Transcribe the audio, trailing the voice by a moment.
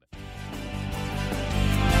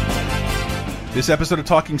This episode of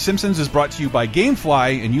Talking Simpsons is brought to you by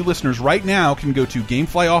GameFly, and you listeners right now can go to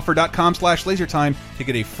GameFlyOffer.com/lasertime to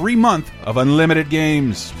get a free month of unlimited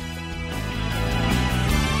games.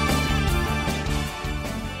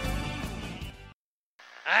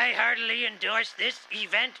 I heartily endorse this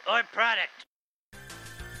event or product.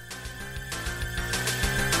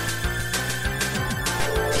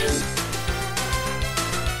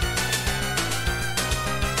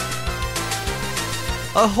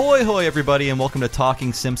 Ahoy hoy everybody, and welcome to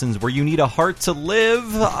Talking Simpsons, where you need a heart to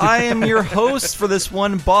live. I am your host for this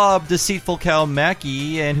one, Bob Deceitful Cow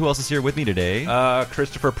Mackey, and who else is here with me today?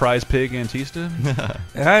 Christopher Prize Pig Antista.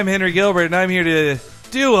 And I'm Henry Gilbert, and I'm here to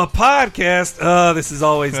do a podcast. This is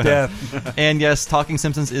always death. And yes, Talking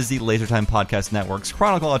Simpsons is the LaserTime Podcast Network's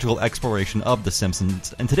chronological exploration of The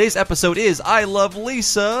Simpsons. And today's episode is I Love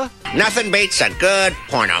Lisa. Nothing beats a good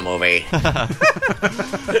porno movie.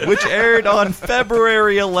 Which aired on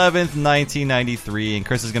February 11th, 1993. And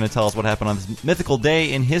Chris is going to tell us what happened on this mythical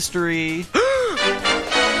day in history.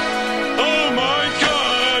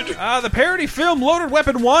 The parody film Loaded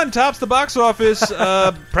Weapon 1 tops the box office.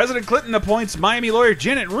 President Clinton appoints Miami lawyer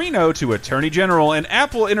Janet Reno to Attorney General, and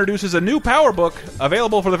Apple introduces a new PowerBook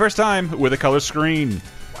available for the first time with a color screen.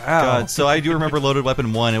 Wow. God, so I do remember Loaded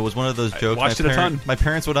Weapon 1. It was one of those jokes watched it a ton. My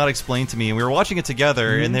parents would not explain to me, and we were watching it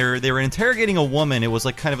together, and they were interrogating a woman. It was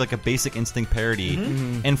like kind of like a Basic Instinct parody.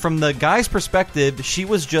 And from the guy's perspective, she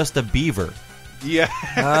was just a beaver. Yeah.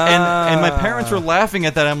 And my parents were laughing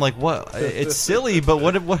at that. I'm like, what? It's silly, but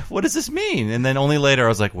what does this mean? And then only later I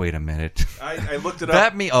was like, wait a minute. I looked it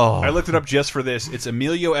up. Oh. I looked it up just for this. It's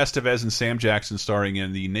Emilio Estevez and Sam Jackson starring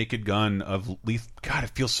in The Naked Gun of Lethal. God, it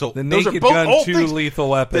feels so. The those Naked are both Gun old 2 things. Lethal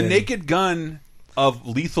Weapon. The Naked Gun of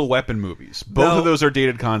Lethal Weapon movies. Both of those are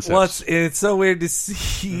dated concepts. Well, it's so weird to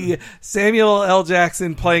see Samuel L.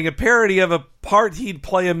 Jackson playing a parody of a part he'd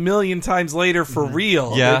play a million times later for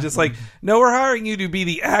real. Yeah. They're just like, no, we're hiring you to be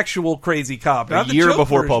the actual crazy cop. A Not the year joke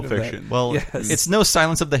before version Pulp of that. Fiction. Well, Yes. it's no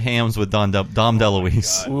Silence of the Hams with Dom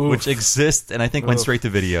DeLuise, which exists and I think went straight to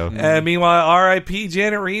video. And meanwhile, R.I.P.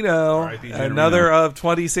 Janet Reno, R.I.P. Janet another Reno. of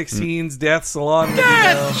 2016's deaths along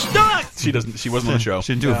She wasn't on the show.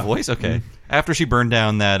 She didn't do a voice? Okay. After she burned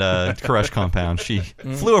down that Koresh compound, she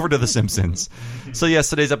flew over to The Simpsons. So yes,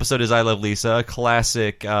 today's episode is I Love Lisa, a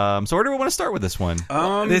classic. So where do we want to start with this one?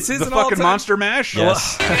 This is the an fucking all-time- Monster Mash.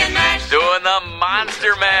 Yes. Doing the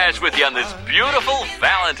Monster Mash with you on this beautiful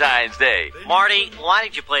Valentine's Day. Marty, why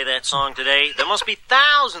did you play that song today? There must be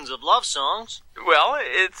thousands of love songs. Well,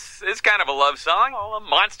 it's kind of a love song. All the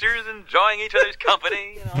monsters enjoying each other's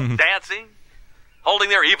company, dancing, holding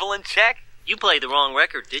their evil in check. You played the wrong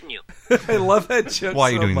record, didn't you? I love that joke. Why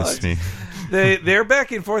are you so doing much. this to me? Their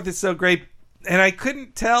back and forth is so great, and I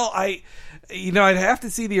couldn't tell. I'd have to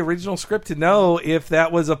see the original script to know if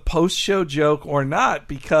that was a post-show joke or not,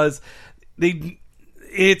 because it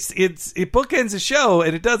bookends the show,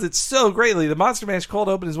 and it does it so greatly. The Monster Mash cold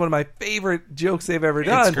open is one of my favorite jokes they've ever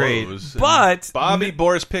done. It's great. But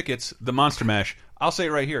Boris Pickett's The Monster Mash. I'll say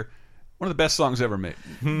it right here. One of the best songs ever made.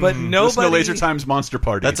 but Listen nobody. to Laser Time's Monster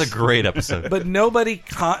Parties. That's a great episode. But no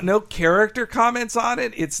character comments on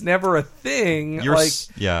it. It's never a thing.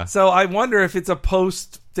 Yeah. So I wonder if it's a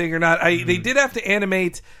post thing or not. They did have to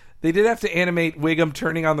animate. They did have to animate Wiggum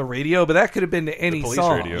turning on the radio, but that could have been to any police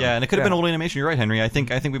song. radio. Yeah, and it could have been old animation. You're right, Henry. I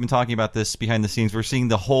think we've been talking about this behind the scenes. We're seeing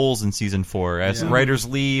the holes in season 4 as writers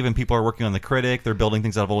leave and people are working on the critic. They're building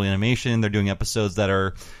things out of old animation. They're doing episodes that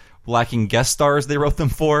are lacking guest stars they wrote them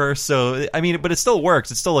for. So I mean, but it still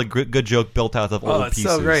works. It's still a good joke built out of old it's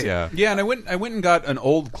pieces. so great. Yeah. Yeah, and I went and got an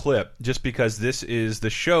old clip just because this is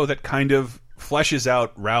the show that kind of fleshes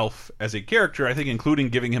out Ralph as a character, I think, including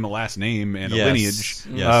giving him a last name and a lineage.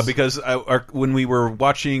 Yes. Because when we were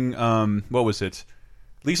watching, what was it?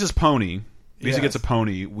 Lisa's Pony. Lisa gets a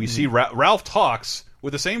pony. We see Ralph talks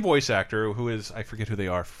with the same voice actor who is, I forget who they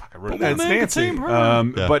are. Fuck, I wrote it down. It's Nancy.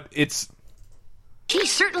 But it's... She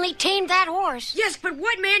certainly tamed that horse. Yes, but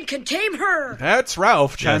what man can tame her? That's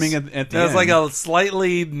Ralph chiming at the end. That was like a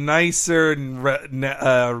slightly nicer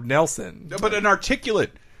Nelson. But an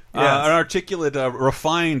articulate...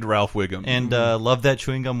 refined Ralph Wiggum. And love that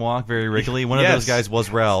chewing gum walk, very Wrigley. One of Yes. those guys was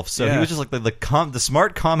Ralph, so he was just like the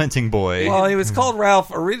smart commenting boy. Well, he was called Ralph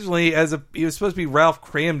originally he was supposed to be Ralph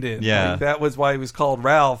Cramden. Yeah. Like, that was why he was called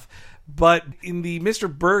Ralph. But in the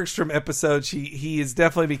Mr. Bergstrom episode, he is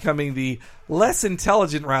definitely becoming the less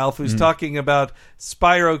intelligent Ralph, who's talking about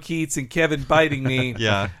Spyro Keats and Kevin biting me.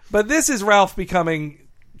 Yeah. But this is Ralph becoming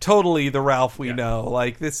totally the Ralph we know.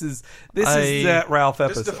 Like this is that Ralph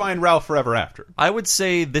episode. Just define Ralph Forever After. I would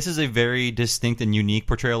say this is a very distinct and unique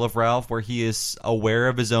portrayal of Ralph, where he is aware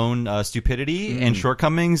of his own stupidity and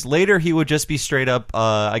shortcomings. Later, he would just be straight up,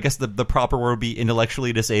 I guess the proper word would be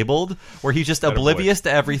intellectually disabled, where he's just oblivious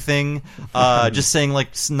to everything, just saying like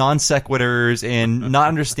non sequiturs and not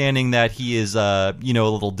understanding that he is, a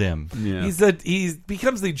little dim. Yeah. He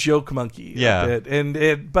becomes the joke monkey. Yeah. A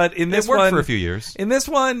bit. But in this it worked one, for a few years. In this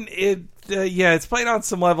one, it's played on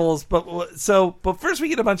some levels, but first we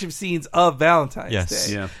get a bunch of scenes of Valentine's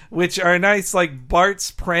Day, which are nice. Like Bart's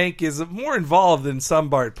prank is more involved than some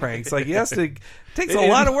Bart pranks. Like he has to takes a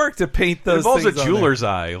lot of work to paint those. It involves things a jeweler's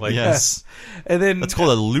eye. Like yes, and then that's called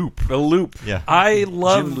a loop. A loop. Yeah, I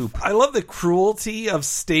love the cruelty of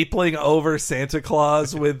stapling over Santa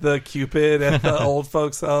Claus with the Cupid at the old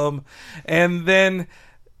folks' home, and then.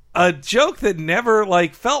 A joke that never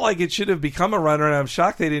felt like it should have become a runner, and I'm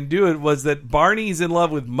shocked they didn't do it, was that Barney's in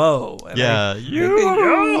love with Moe. And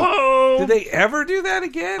did they ever do that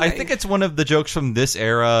again? I think it's one of the jokes from this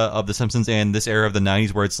era of The Simpsons and this era of the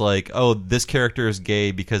 90s where it's like, oh, this character is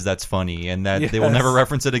gay because that's funny, and that they will never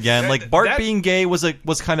reference it again. Like Bart being gay was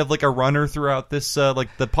kind of like a runner throughout this,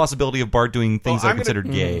 like the possibility of Bart doing things that are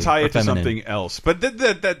considered gay. Tie or it to feminine. something else, but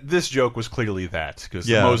this joke was clearly that because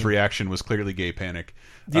Moe's reaction was clearly gay panic.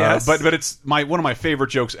 Yes, but it's one of my favorite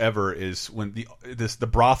jokes ever is when the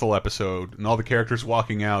brothel episode and all the characters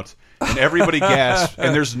walking out and everybody gasps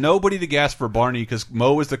and there's nobody to gasp for Barney because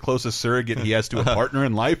Moe is the closest surrogate he has to a partner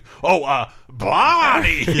in life. Oh,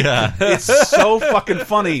 Barney! Yeah, it's so fucking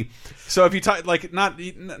funny. So if you not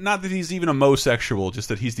that he's even homosexual, just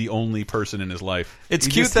that he's the only person in his life. It's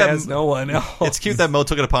he cute just that has no one else. It's cute that Moe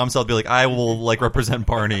took it upon himself to be like, I will represent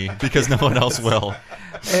Barney because no one else will.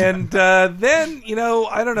 And then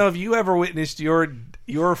I don't know if you ever witnessed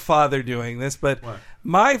your father doing this, but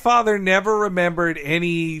my father never remembered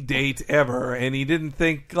any date ever, and he didn't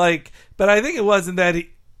think But I think it wasn't that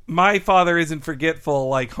my father isn't forgetful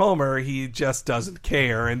like Homer. He just doesn't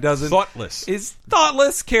care and doesn't thoughtless. Is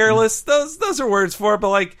thoughtless, careless. Those are words for it,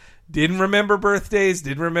 but didn't remember birthdays,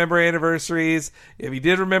 didn't remember anniversaries. If he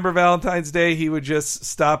did remember Valentine's Day, he would just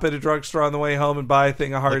stop at a drugstore on the way home and buy a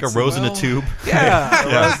thing of hearts. Like a rose in a tube.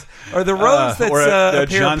 Yeah. Or the rose that's or a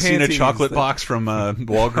John of Cena chocolate box from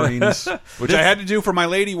Walgreens, which I had to do for my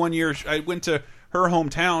lady one year. I went to her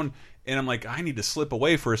hometown, and I'm like, I need to slip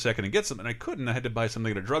away for a second and get something. I couldn't. I had to buy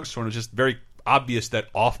something at a drugstore, and it was just very obvious that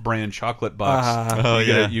off-brand chocolate box.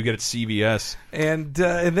 You get at CVS, and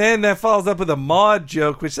then that follows up with a Maude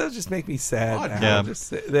joke, which does just make me sad. Yeah.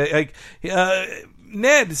 Just,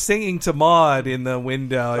 Ned singing to Maude in the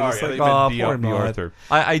window. Poor Maude.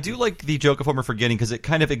 I do like the joke of Homer forgetting because it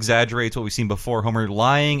kind of exaggerates what we've seen before. Homer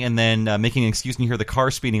lying and then making an excuse and you hear the car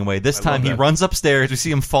speeding away. This time he runs upstairs. We see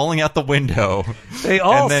him falling out the window. They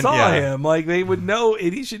all saw him. They would know.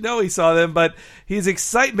 He should know he saw them. But his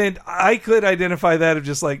excitement, I could identify that of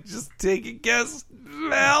just take a guess.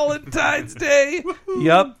 Valentine's Day.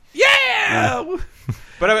 Yup. Yeah.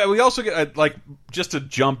 But we also get just to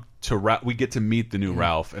jump to we get to meet the new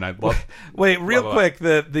Ralph, and I love. Wait, real quick,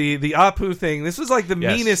 the Apu thing. This was the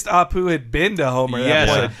meanest Apu had been to Homer.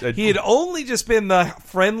 He had only just been the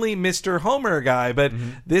friendly Mr. Homer guy, but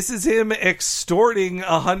this is him extorting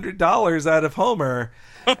 $100 out of Homer.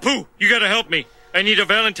 Apu, you gotta help me. I need a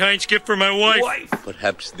Valentine's gift for my wife.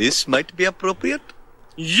 Perhaps this might be appropriate.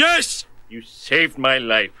 Yes, you saved my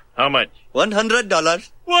life. How much?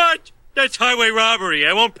 $100. What? That's highway robbery.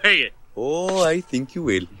 I won't pay it. Oh, I think you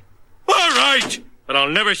will. All right, but I'll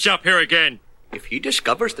never shop here again. If he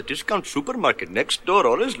discovers the discount supermarket next door,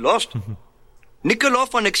 all is lost. Nickel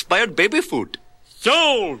off on expired baby food.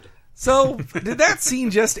 Sold! So, did that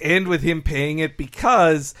scene just end with him paying it?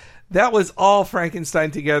 Because that was all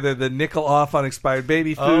Frankenstein together, the nickel off on expired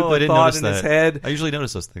baby food, the thought in his head. I usually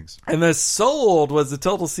notice those things. And the sold was the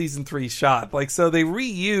total season 3 shot. So they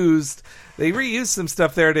reused some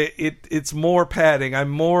stuff there it's more padding. I'm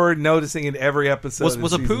more noticing in every episode.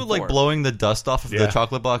 Was Apu blowing the dust off of the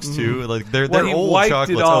chocolate box too? They're he old wiped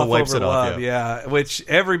chocolates. It off wipes over it off. Love, yeah. Which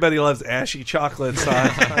everybody loves ashy chocolates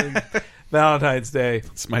on Valentine's Day.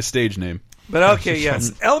 It's my stage name. But okay,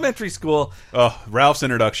 yes. Elementary school. Oh, Ralph's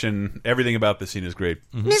introduction. Everything about this scene is great.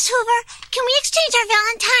 Miss Hoover, can we exchange our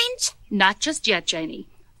Valentines? Not just yet, Janie.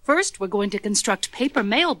 First, we're going to construct paper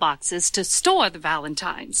mailboxes to store the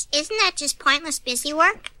Valentines. Isn't that just pointless busy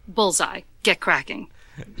work? Bullseye. Get cracking.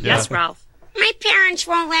 Yes, Ralph. My parents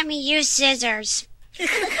won't let me use scissors.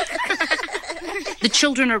 The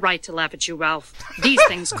children are right to laugh at you, Ralph. These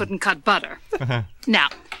things couldn't cut butter. Now,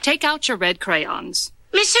 take out your red crayons.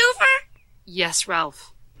 Miss Hoover? Yes,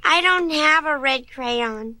 Ralph. I don't have a red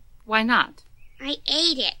crayon. Why not? I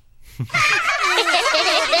ate it.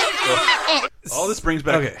 All this brings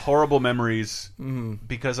back horrible memories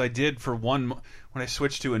because I did when I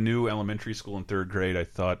switched to a new elementary school in 3rd grade, I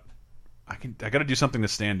thought I got to do something to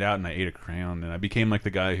stand out, and I ate a crayon, and I became like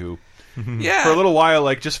the guy who, for a little while,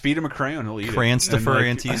 like just feed him a crayon, he'll eat Crayons it. to fur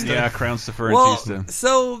and Antista. Yeah, crayons to fur Well, Antista.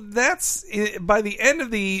 so that's by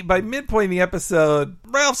midpoint in the episode,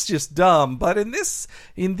 Ralph's just dumb. But in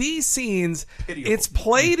these scenes, it's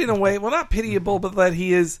played in a way, well, not pitiable, but that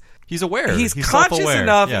he's aware. He's conscious self-aware.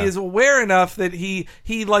 enough. Yeah. He is aware enough that he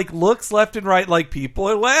like looks left and right, like people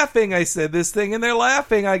are laughing. I said this thing and they're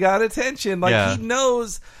laughing. I got attention. Like he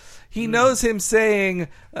knows. He knows him saying,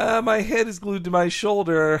 my head is glued to my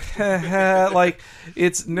shoulder. Like,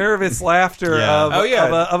 it's nervous laughter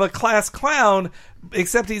of a class clown,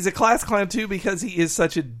 except he's a class clown, too, because he is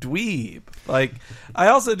such a dweeb. Like, I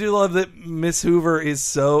also do love that Miss Hoover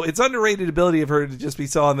is it's underrated ability of her to just be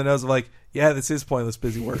so on the nose of, like, yeah, this is pointless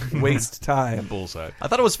busy work. Waste time. Bullseye. I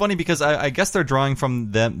thought it was funny because I guess they're drawing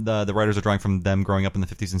from them. The writers are drawing from them growing up in the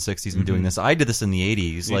 50s and 60s and doing this. I did this in the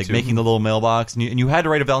 80s, Me like too. making the little mailbox, and you had to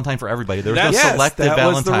write a Valentine for everybody. There was no selective that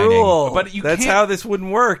was the Valentining. rule. But that's how this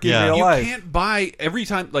wouldn't work in real You life. can't buy every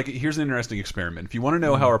time. Like, here's an interesting experiment. If you want to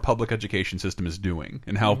know how our public education system is doing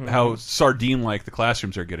and how sardine-like the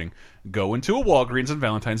classrooms are getting, go into a Walgreens on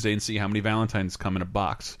Valentine's Day and see how many Valentines come in a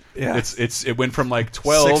box. Yeah. It went from like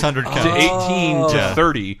 12 600 to counts. 18 to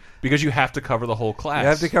 30 because you have to cover the whole class. You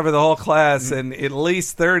have to cover the whole class, and at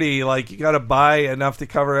least 30. Like, you got to buy enough to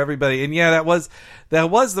cover everybody. And yeah, that was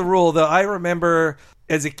the rule. Though I remember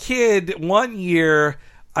as a kid, one year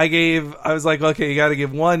I was like, okay, you got to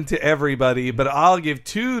give 1 to everybody, but I'll give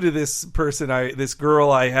 2 to this girl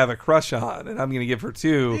I have a crush on, and I'm going to give her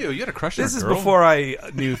 2. Ew, you had a crush on a This is girl? before I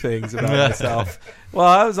knew things about myself. Well,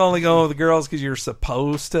 I was only going with the girls because you're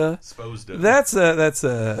supposed to. That's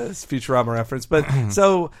a Futurama reference, but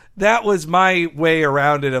so that was my way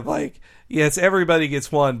around it. Of like, yes, everybody gets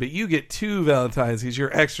 1, but you get 2 Valentines because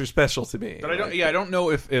you're extra special to me. But I don't know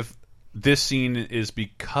if this scene is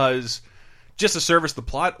because just to service the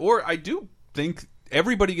plot, or I do think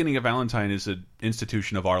everybody getting a Valentine is an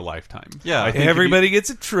institution of our lifetime. Yeah, I think everybody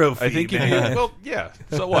gets a trophy. I think man. yeah.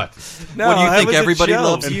 So what? No, what do you that think? was a Everybody joke.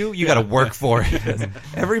 loves you. You got to work for it.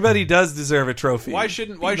 Everybody does deserve a trophy. Why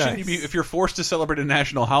shouldn't you be? If you're forced to celebrate a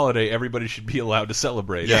national holiday, everybody should be allowed to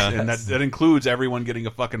celebrate. Yeah. And that includes everyone getting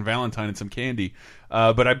a fucking Valentine and some candy.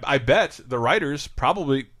 But I bet the writers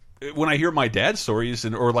probably, when I hear my dad's stories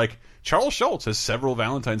or like Charles Schultz has several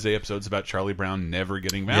Valentine's Day episodes about Charlie Brown never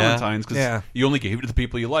getting Valentines because you only gave it to the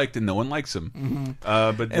people you liked and no one likes them. I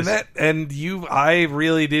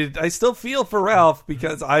really did. I still feel for Ralph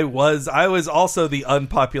because I was also the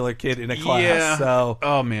unpopular kid in a class. Yeah. So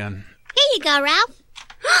oh man. Here you go, Ralph.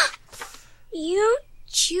 You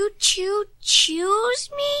choose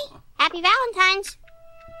me? Happy Valentine's.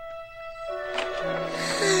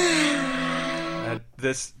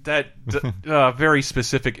 Very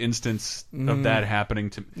specific instance of that happening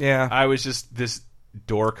to me. Yeah. I was just this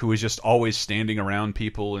dork who was just always standing around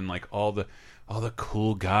people, and like all the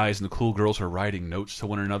cool guys and the cool girls were writing notes to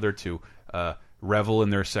one another to revel in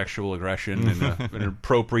their sexual aggression in an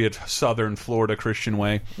appropriate Southern Florida Christian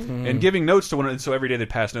way, and giving notes to one another. And so every day they'd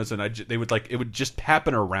pass notes, and it would just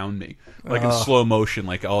happen around me, like in slow motion,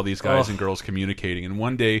 like all these guys and girls communicating. And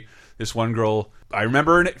one day, this one girl, I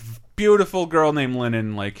remember a beautiful girl named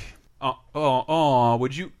Lennon, like,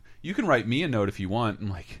 would you can write me a note if you want. I'm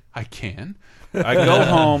like, I can. I go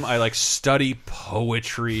home, I like study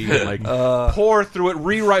poetry, like pour through it,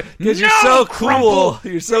 rewrite. Because you're so cool.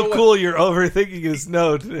 You're so cool. You're overthinking his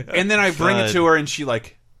note. And then I bring it to her, and she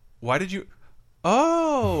like, why did you?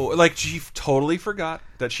 Oh, like she totally forgot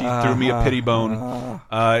that she threw me a pity bone.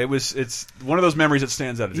 It's one of those memories that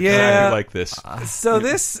stands out. It's exactly like this. So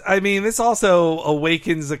this also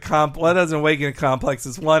awakens well, it doesn't awaken a complex.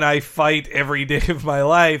 It's one I fight every day of my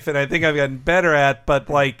life, and I think I've gotten better at. But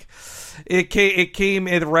like, it came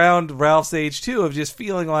at around Ralph's age too, of just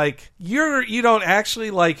feeling like you don't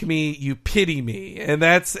actually like me, you pity me, and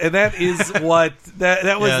that is what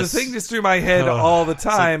that was the thing just through my head all the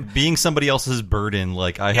time. Like being somebody else's burden,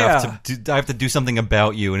 like I have to do something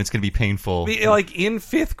about you, and it's going to be painful. Like in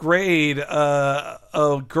 5th grade,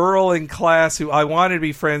 a girl in class who I wanted to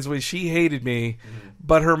be friends with, she hated me.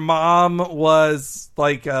 But her mom was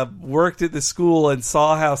like worked at the school and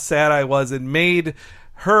saw how sad I was and made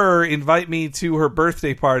her invite me to her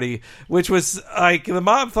birthday party, which was like the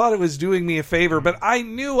mom thought it was doing me a favor, but I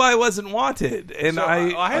knew I wasn't wanted, and so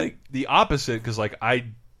I had the opposite because like I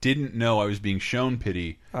didn't know I was being shown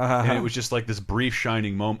pity, and it was just like this brief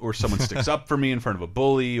shining moment where someone sticks up for me in front of a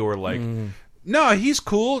bully, or like, no, he's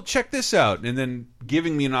cool, check this out, and then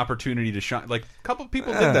giving me an opportunity to shine. Like a couple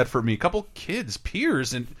people did that for me, a couple kids,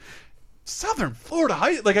 peers, and Southern Florida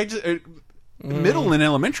High, like I just middle and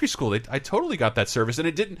elementary school, I totally got that service, and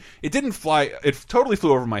it didn't fly. It totally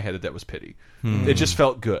flew over my head that was pity. It just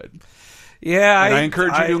felt good. Yeah, and I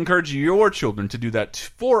encourage you to encourage your children to do that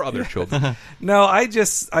for other children. No, I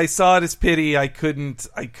saw it as pity. I couldn't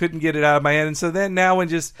get it out of my head, and so then now when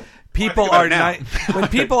just people are when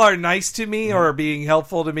people are nice to me or being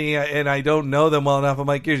helpful to me, and I don't know them well enough, I'm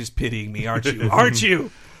like, you're just pitying me, aren't you? Aren't you?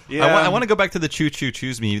 Yeah. I want to go back to the Choo Choo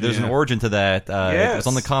Choose Me. There's an origin to that. It was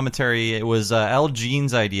on the commentary. It was Al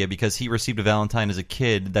Jean's idea because he received a Valentine as a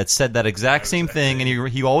kid that said that exact same thing, and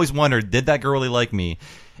he always wondered, did that girl really like me?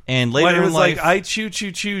 And later it was in life, like, I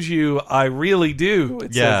choose you, I really do.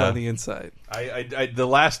 It says on the inside. The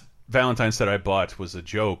last Valentine's that I bought was a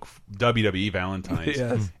joke, WWE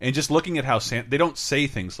Valentine's. And just looking at how they don't say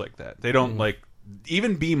things like that. They don't like,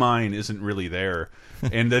 even Be Mine isn't really there.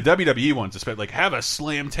 And the WWE ones, especially, like, have a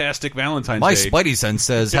slamtastic Valentine's Day. My Spidey sense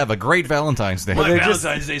says, have a great Valentine's Day. My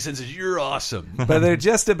Valentine's Day sense is, you're awesome. But they're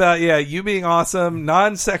just about, you being awesome,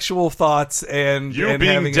 non-sexual thoughts, and you and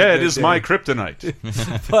being having dead is my kryptonite.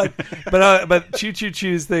 but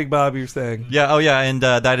choose thing, Bob, you're saying. Yeah, and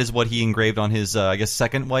that is what he engraved on his, I guess,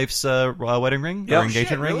 second wife's wedding ring? Or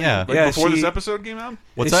engagement ring? Really? Yeah. Before this episode came out?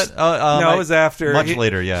 What's that? No, it was after. Much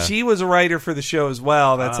later, yeah. She was a writer for the show as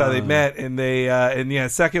well. That's how they met, and they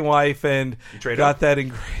second wife, and got that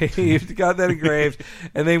engraved.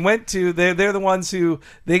 And they went to they're the ones who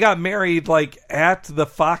they got married like at the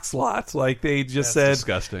Fox lot. Like they just said,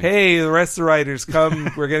 disgusting. Hey, the rest of the writers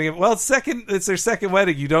it's their second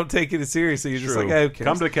wedding. You don't take it as seriously. You're just like, hey, who cares?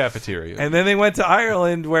 Come to the cafeteria. And then they went to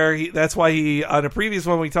Ireland, where that's why he, on a previous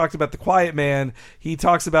one, we talked about The Quiet Man, he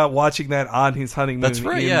talks about watching that on his honeymoon. That's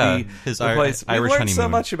right, his place. Irish we learned honeymoon. so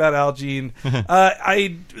much about Al Jean.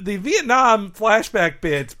 The Vietnam flashback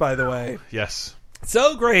bit, by the way. Yes.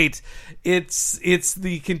 So great. It's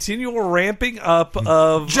the continual ramping up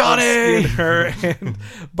of Johnny Skinner and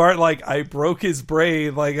Bart, like, I broke his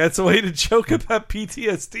brain. Like, that's a way to joke about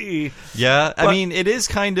PTSD. Yeah, I mean, it is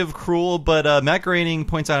kind of cruel, but Matt Groening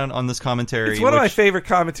points out on this commentary. It's one of my favorite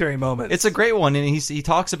commentary moments. It's a great one, and he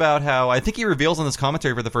talks about how, I think he reveals on this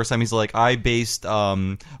commentary for the first time, he's like, I based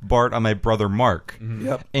Bart on my brother Mark.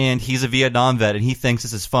 Yep. And he's a Vietnam vet, and he thinks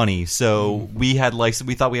this is funny, so we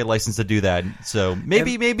thought we had license to do that. So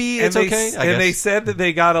maybe it's okay. They said that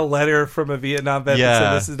they got a letter from a Vietnam vet that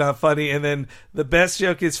said this is not funny. And then the best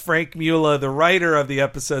joke is Frank Mula, the writer of the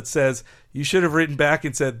episode, says, you should have written back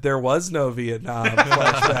and said there was no Vietnam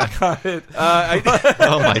flashback on it.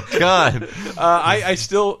 Oh my God.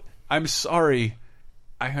 I'm sorry.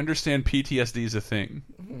 I understand PTSD is a thing.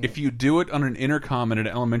 If you do it on an intercom in an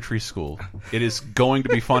elementary school, it is going to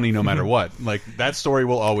be funny no matter what. Like, that story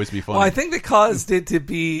will always be funny. Well, I think that caused it to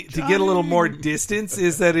get a little more distance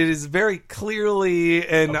is that it is very clearly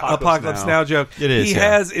an Apocalypse Now joke. It is. He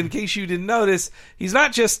has, in case you didn't notice, he's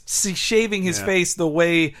not just shaving his face the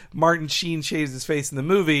way Martin Sheen shaves his face in the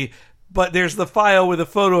movie, but there's the file with a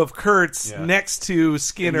photo of Kurtz next to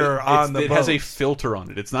Skinner on the boat. It has a filter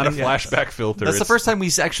on it. It's not a flashback filter. That's the first time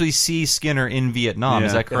we actually see Skinner in Vietnam.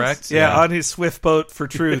 Is that correct? Yes. Yeah, on his swift boat for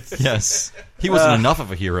truth. Yes. He wasn't enough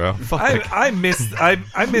of a hero. I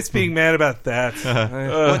miss being mad about that.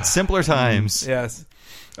 What simpler times. Yes.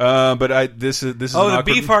 But this is the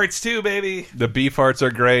beef hearts too, baby. The beef hearts are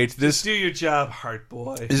great. Just do your job, heart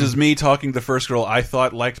boy. This is me talking to the first girl I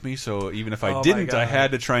thought liked me, so even if I didn't, I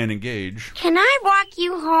had to try and engage. Can I walk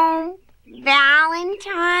you home,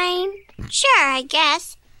 Valentine? Sure, I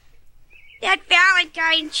guess. That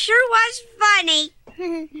Valentine sure was funny.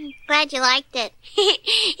 Glad you liked it.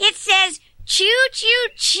 It says, choo choo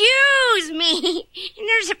choose me. And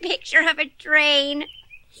there's a picture of a train.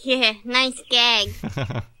 Yeah, nice gag.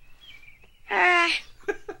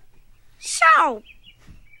 So,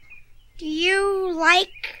 do you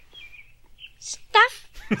like stuff?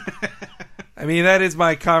 I mean, that is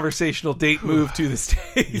my conversational date move to the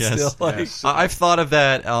stage. Yes. Still, yes. I've thought of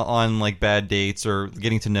that on like bad dates or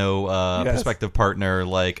getting to know a prospective partner.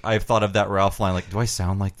 Like, I've thought of that Ralph line. Like, do I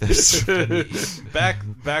sound like this?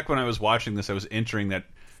 Back when I was watching this, I was entering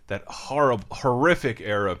that horrific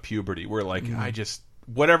era of puberty where, like, I just,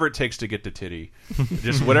 whatever it takes to get to titty,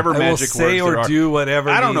 just whatever magic words say or do whatever.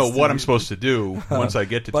 I don't know what I'm supposed to do once I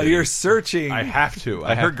get to but titty. You're searching. I have to.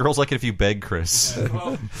 I heard girls like it if you beg, Chris.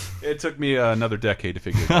 Well, it took me another decade to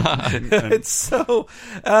figure it out. It's so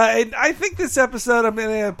and I think this episode, I'm going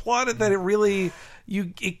to applaud it that it really,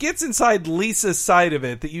 it gets inside Lisa's side of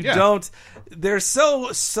it that you don't. There's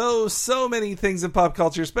so many things in pop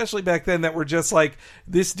culture, especially back then, that were just like,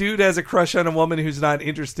 this dude has a crush on a woman who's not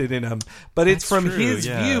interested in him, but it's from his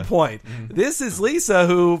viewpoint. This is Lisa,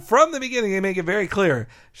 who from the beginning they make it very clear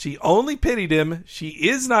she only pitied him. She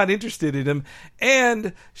is not interested in him,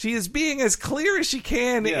 and she is being as clear as she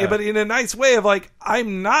can, but in a nice way of like,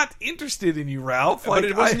 I'm not interested in you, Ralph. Like, but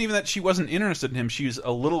it wasn't even that she wasn't interested in him. She's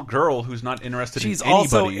a little girl who's not interested in anybody.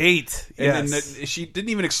 She's also 8. And she didn't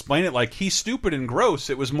even explain it like he's stupid and gross.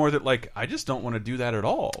 It was more that like, I just don't want to do that at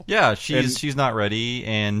all. Yeah, she's not ready,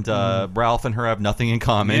 and Ralph and her have nothing in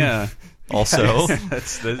common. Yeah. Also,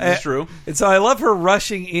 that's true. And so I love her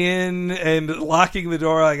rushing in and locking the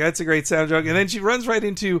door. Like, that's a great sound joke. And then she runs right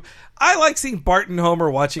into, I like seeing Bart and Homer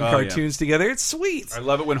watching cartoons together. It's sweet. I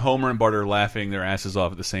love it when Homer and Bart are laughing their asses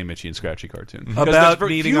off at the same Itchy and Scratchy cartoon. About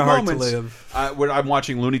needing a heart to live. When I'm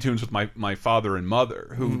watching Looney Tunes with my father and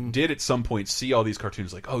mother, who did at some point see all these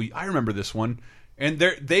cartoons, like, oh, I remember this one. And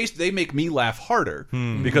they make me laugh harder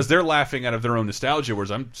because they're laughing out of their own nostalgia,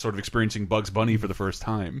 whereas I'm sort of experiencing Bugs Bunny for the first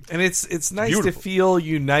time. And it's nice to feel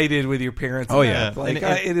united with your parents. Oh yeah, like,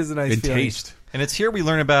 it is a nice feeling. Taste. And it's here we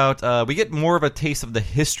learn about, we get more of a taste of the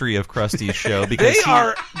history of Krusty's show. Because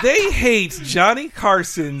they hate Johnny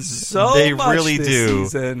Carson so they much really this do.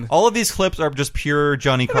 season. All of these clips are just pure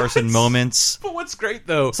Johnny Carson moments. But what's great,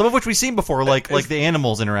 though, some of which we've seen before, like the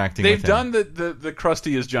animals interacting with him. They've done the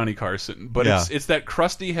Krusty as Johnny Carson, but it's that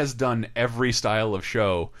Krusty has done every style of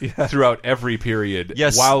show throughout every period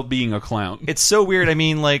while being a clown. It's so weird. I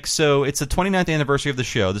mean, like, so it's the 29th anniversary of the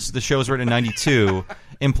show. The show was written in 92.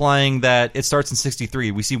 Implying that it starts in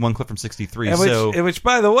 63. We see one clip from 63. Which,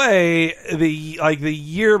 by the way, the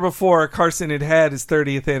year before, Carson had his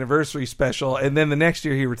 30th anniversary special, and then the next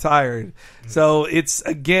year he retired. So it's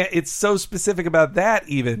so specific about that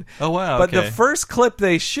even. Oh wow! But the first clip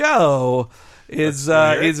they show is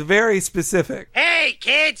very specific. Hey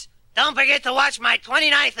kids, don't forget to watch my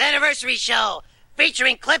 29th anniversary show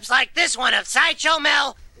featuring clips like this one of Sideshow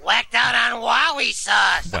Mel whacked out on Wowie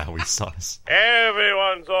sauce. Wowie sauce.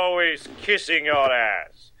 Everyone's always kissing your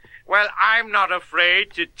ass. Well, I'm not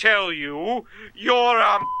afraid to tell you, you're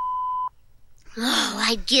a... Oh,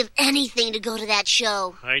 I'd give anything to go to that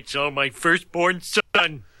show. I saw my firstborn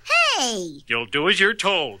son. Hey! You'll do as you're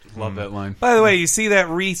told. Love that line. By the way, you see that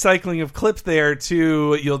recycling of clips there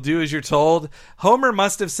to "You'll do as you're told." Homer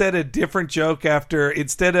must have said a different joke after,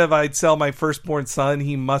 instead of "I'd sell my firstborn son,"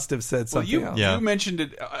 he must have said something else. You mentioned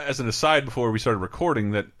it as an aside before we started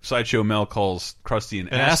recording that Sideshow Mel calls Krusty an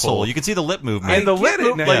asshole. You can see the lip movement. And the lip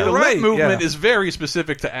movement is very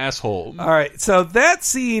specific to asshole. All right, so that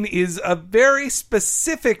scene is a very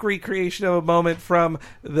specific recreation of a moment from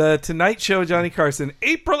the Tonight Show Johnny Carson,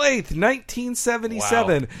 April 8th,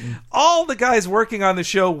 1977. Wow. All the guys working on the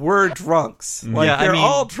show were drunks. They're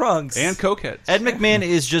all drunks. And cokeheads. Ed McMahon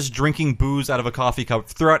is just drinking booze out of a coffee cup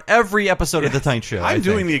throughout every episode of The Tonight Show. I'm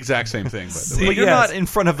doing the exact same thing, by the way. But you're not in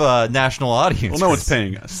front of a national audience. Well, no one's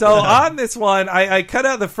paying us. So on this one, I cut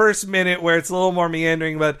out the first minute where it's a little more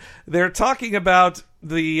meandering, but they're talking about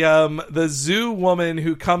the zoo woman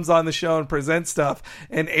who comes on the show and presents stuff,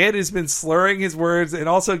 and Ed has been slurring his words and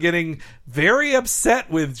also getting very upset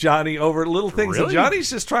with Johnny over little things. Really? And Johnny's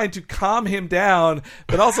just trying to calm him down,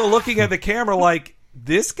 but also looking at the camera like,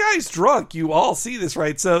 this guy's drunk. You all see this,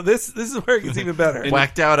 right? So this is where it gets even better.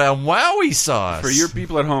 Whacked out on Wowie sauce. For your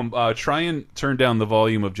people at home, try and turn down the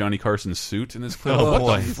volume of Johnny Carson's suit in this clip. Oh, what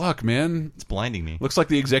boy. the fuck, man? It's blinding me. Looks like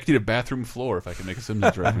the executive bathroom floor, if I can make a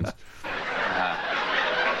Simpsons reference.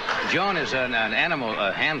 John is an animal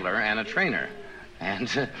handler and a trainer. And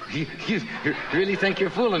you really think you're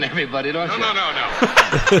fooling everybody, don't you?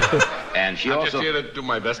 No. And she I'm also... just here to do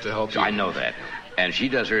my best to help you. I know that. And she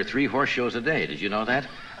does her 3 horse shows a day. Did you know that?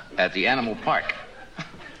 At the animal park.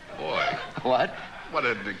 Boy. What? What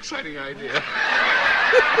an exciting idea.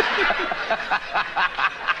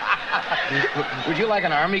 Would you like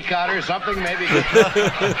an army cot or something? Maybe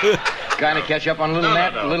kind of catch up on a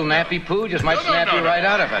little little nappy poo? Just might snap you right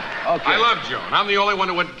out of it. Okay. I love Joan. I'm the only one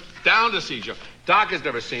who went down to see Joan. Doc has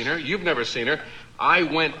never seen her. You've never seen her. I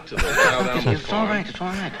went to the wild animal It's all right. It's all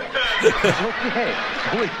right. It's okay.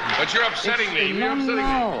 But you're upsetting me. You're upsetting me.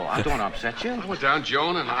 No, I don't upset you. I went down,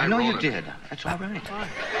 Joan, and I know you wrote it. did. That's all right.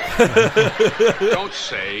 Don't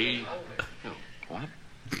say. No. What?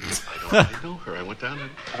 I know her. I went down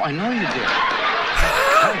and... Oh, I know you did.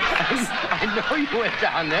 I know you went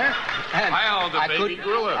down there. And I held a baby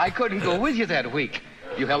gorilla. I couldn't go with you that week.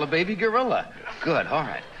 You held a baby gorilla. Good, all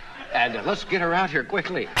right. And let's get her out here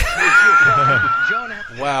quickly.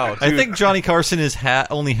 Wow, dude. I think Johnny Carson is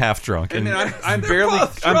only half drunk. And I'm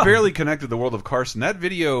barely connected to the world of Carson. That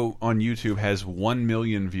video on YouTube has 1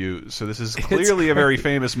 million views, so this is clearly a very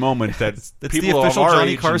famous moment that it's people the official of our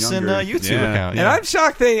Johnny age Carson and younger, YouTube account. And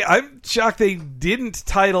I'm shocked they didn't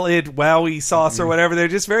title it Wowie Sauce or whatever. They're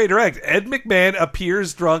just very direct. Ed McMahon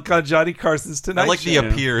appears drunk on Johnny Carson's Tonight I like Show. the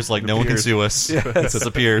appears, like no one can sue us. Yes. It says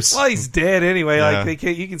appears. Well, he's dead anyway. Yeah. Like they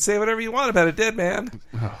can't. You can say whatever you want about a dead man.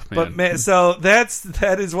 man. But man, so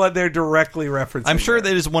that is what they're directly referencing. I'm sure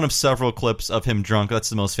that is one of several clips of him drunk. That's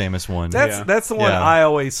the most famous one. That's the one I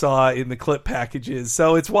always saw in the clip packages.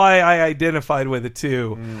 So it's why I identified with it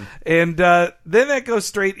too. And then that goes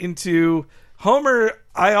straight into Homer.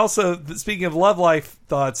 I also, speaking of love life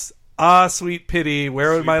thoughts. Sweet pity.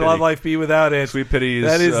 Where would my love life be without it? Sweet pity.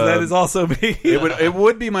 That is also me. It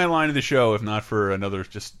would be my line of the show if not for another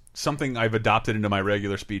just something I've adopted into my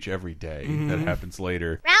regular speech every day that happens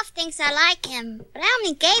later. Ralph thinks I like him, but I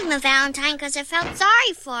only gave him a Valentine because I felt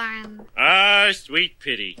sorry for him. Sweet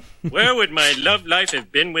pity. Where would my love life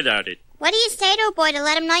have been without it? What do you say to a boy to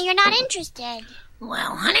let him know you're not interested?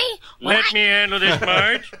 Well, honey, Let me handle this,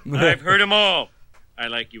 Marge. I've heard them all. I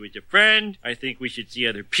like you as a friend. I think we should see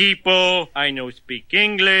other people. I know speak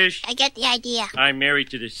English. I get the idea. I'm married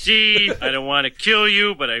to the sea. I don't want to kill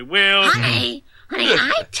you, but I will. Honey,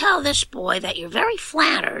 I tell this boy that you're very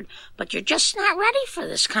flattered, but you're just not ready for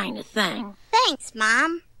this kind of thing. Thanks,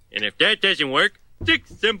 Mom. And if that doesn't work, 6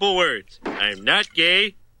 simple words. I'm not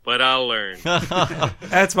gay, but I'll learn.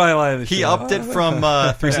 That's my line of the show. He upped it from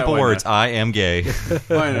 3 simple words. I am gay.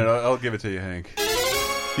 Fine, I'll give it to you, Hank.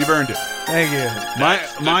 You've earned it. Thank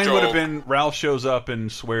you. Mine would have been Ralph shows up and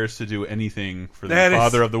swears to do anything for the That is-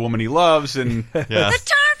 father of the woman he loves, and The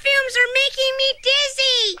tar fumes are making me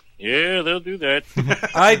dizzy. Yeah, they'll do that.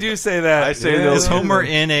 I do say that. I say they'll Is Homer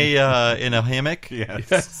in a hammock?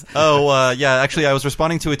 yes. Oh, yeah. Actually, I was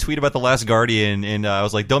responding to a tweet about The Last Guardian, and I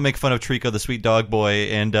was like, "Don't make fun of Trico, the sweet dog boy."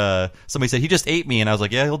 And somebody said he just ate me, and I was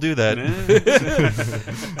like, "Yeah, he'll do that."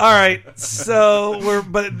 All right, so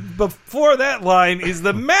but before that line is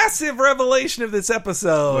the massive revelation of this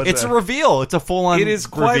episode. It's a reveal. It's a full-on. It is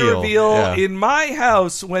quite a reveal. Yeah. In my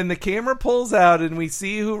house, when the camera pulls out and we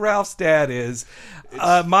see who Ralph's dad is,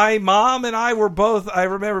 my mom and I were both, I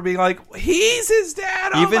remember being like, he's his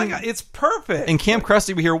dad. Oh my God, it's perfect. In Camp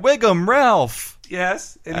Krusty, we hear Wiggum, Ralph.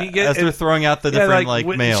 Yes, and he gets as they're throwing out the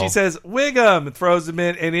different mail. She says Wiggum and throws him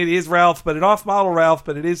in, and it is Ralph, but an off-model Ralph,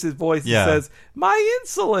 but it is his voice. Yeah. That says my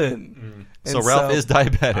insulin. So Ralph is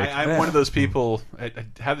diabetic. I'm one of those people. I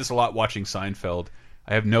have this a lot watching Seinfeld.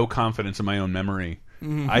 I have no confidence in my own memory.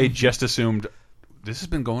 I just assumed this has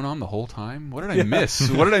been going on the whole time. What did I miss?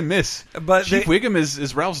 What did I miss? But Chief Wiggum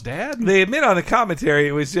is Ralph's dad. They admit on the commentary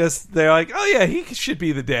it was just they're like, oh yeah, he should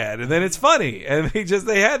be the dad, and then it's funny, and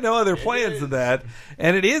they had no other plans than that,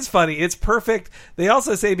 and it is funny. It's perfect. They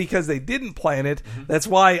also say because they didn't plan it, that's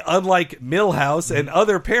why unlike Milhouse and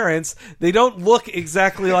other parents, they don't look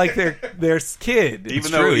exactly like their kid.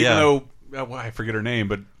 Even though I forget her name,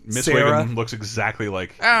 but Miss Sarah Wiggum looks exactly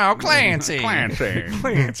like Clancy.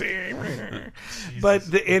 Clancy.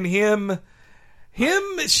 But in him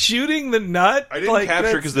shooting the nut, I didn't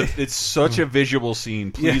capture because it's such a visual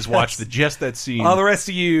scene. Please watch just that scene. All the rest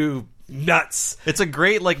of you nuts. It's a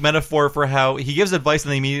great metaphor for how he gives advice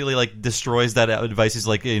and then immediately destroys that advice. He's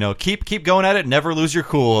like, keep going at it, never lose your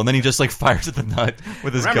cool, and then he just fires at the nut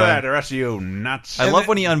with his Remember gun. that, the rest of you nuts. I love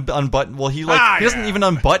when he unbutton. Well, he doesn't even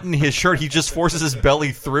unbutton his shirt. He just forces his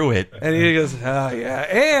belly through it, and he goes, "Oh yeah,"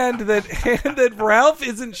 and that Ralph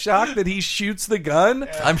isn't shocked that he shoots the gun.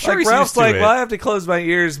 I'm sure he's Ralph's used to like, it. "Well, I have to close my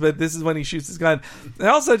ears," but this is when he shoots his gun. And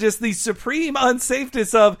also just the supreme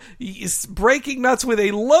unsafeness of breaking nuts with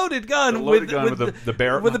a loaded gun, with the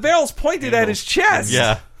barrel, with the barrels pointed at his chest.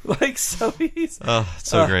 Yeah. So he's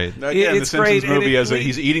so great. Again, it's the Simpsons great, movie and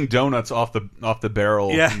he's eating donuts off the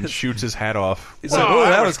barrel and shoots his hat off. It's like, oh,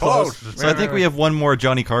 that was close. So I think we have one more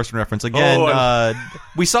Johnny Carson reference again.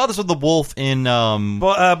 We saw this with the wolf in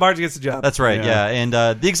Marge Gets the Job. That's right, yeah. And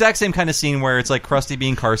the exact same kind of scene where it's like Krusty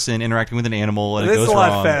being Carson interacting with an animal and this it goes is a lot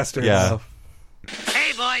wrong. faster. Yeah. Though.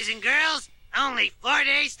 Hey, boys and girls, only 4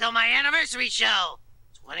 days till my anniversary show.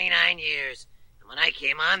 29 years. And when I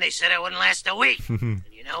came on, they said I wouldn't last a week. And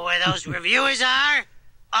you know where those reviewers are?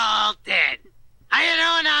 All dead. How you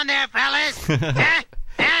doing on there, fellas?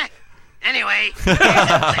 Anyway, here's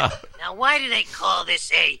a clip. Now, why do they call this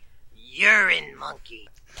a urine monkey?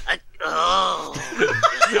 Just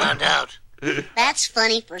found out. That's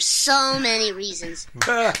funny for so many reasons.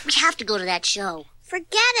 We have to go to that show. Forget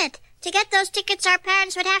it. To get those tickets, our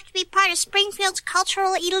parents would have to be part of Springfield's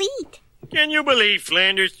cultural elite. Can you believe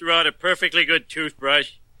Flanders threw out a perfectly good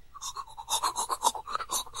toothbrush?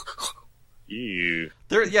 Ew.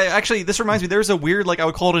 Actually, this reminds me. There's a weird, I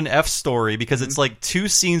would call it an F story because it's like 2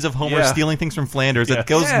 scenes of Homer stealing things from Flanders that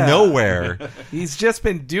goes nowhere. He's just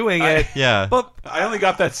been doing it. But I only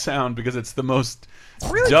got that sound because it's the most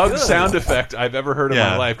really Doug good sound effect I've ever heard in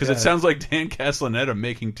my life because it sounds like Dan Castellaneta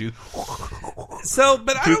making So,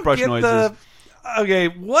 but I don't toothbrush get noises. Okay,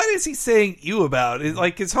 what is he saying you about?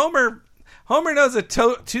 Is Homer knows a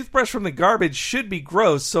toothbrush from the garbage should be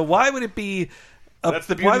gross, so why would it be? That's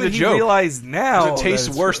the beauty why of the would he joke. realize now it tastes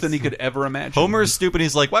that it's worse than he could ever imagine. Homer's stupid.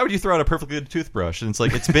 He's like, why would you throw out a perfectly good toothbrush? And it's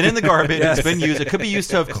like, it's been in the garbage. Yes. It's been used. It could be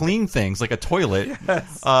used to have clean things like a toilet.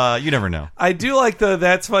 You never know. I do like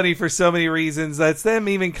that's funny for so many reasons. That's them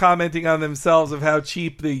even commenting on themselves of how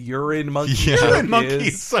cheap the urine monkey joke Urine monkey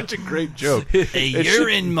is. is such a great joke.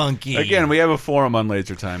 Urine monkey. Again, we have a forum on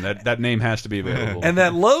Laser Time. That name has to be available. And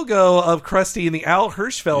that logo of Krusty in the Al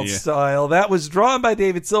Hirschfeld style, that was drawn by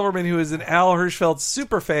David Silverman, who is an Al Hirschfeld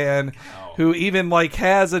super fan, who even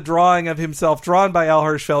has a drawing of himself drawn by Al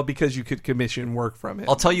Hirschfeld because you could commission work from it.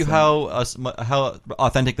 I'll tell you how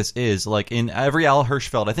authentic this is. Like in every Al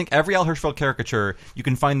Hirschfeld, I think every Al Hirschfeld caricature, you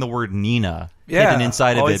can find the word Nina hidden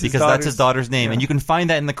inside of it because that's his daughter's name, and you can find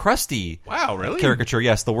that in the Krusty caricature.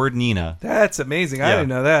 Yes, the word Nina. That's amazing. I didn't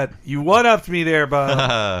know that. You one-upped me there,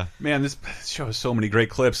 Bob. Man, this show has so many great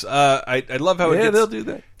clips. I love how it gets... they'll do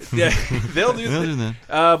that. Yeah, they'll do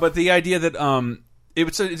that. But the idea that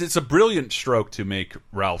it's a brilliant stroke to make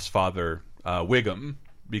Ralph's father Wiggum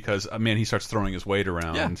because he starts throwing his weight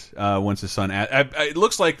around once his son. It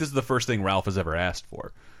looks like this is the first thing Ralph has ever asked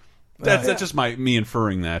for. That's just me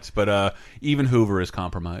inferring that. But even Hoover is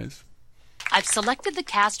compromised. I've selected the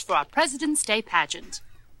cast for our President's Day pageant.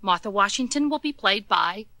 Martha Washington will be played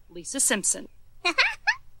by Lisa Simpson.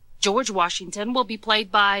 George Washington will be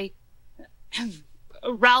played by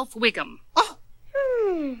Ralph Wiggum.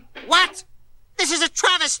 What? This is a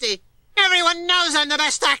travesty. Everyone knows I'm the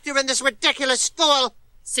best actor in this ridiculous school.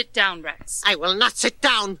 Sit down, Rex. I will not sit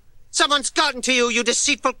down. Someone's gotten to you, you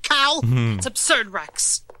deceitful cow. It's absurd,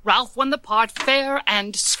 Rex. Ralph won the part fair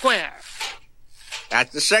and square.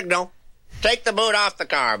 That's the signal. Take the boot off the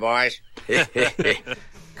car, boys.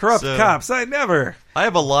 Corrupt cops. I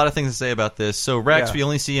have a lot of things to say about this. So Rex, we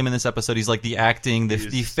only see him in this episode. He's like the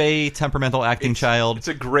fey, temperamental acting child. It's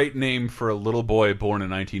a great name for a little boy born a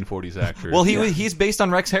 1940s actor. Well, he's based on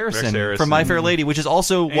Rex Harrison from My Fair Lady, which is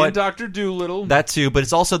also and Dr. Dolittle. That too, but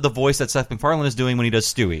it's also the voice that Seth MacFarlane is doing when he does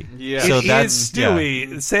Stewie. Yeah, so that's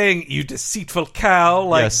Stewie saying "you deceitful cow."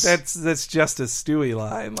 That's just a Stewie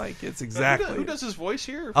line. It's exactly who does his voice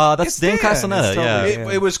here. That's Dan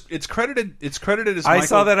Castellaneta. It's credited. It's credited as. I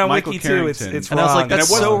saw that on Michael Wiki Carrington. too. It's and wrong. I was like, that's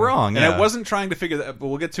so wrong. And I wasn't trying to figure that, but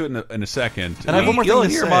we'll get to it in a second. And I have one more thing You'll to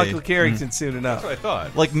hear say. Michael Carrington soon enough. That's what I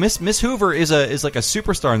thought. Like Miss Hoover is like a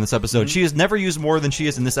superstar in this episode. She is never used more than she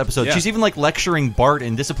is in this episode. Yeah. She's even lecturing Bart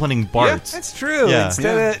and disciplining Bart. Yeah, that's true. Yeah.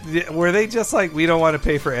 Instead of, were they just like, we don't want to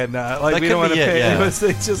pay for Edna? That We don't want to pay. yeah. It's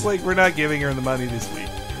just like, we're not giving her the money this week.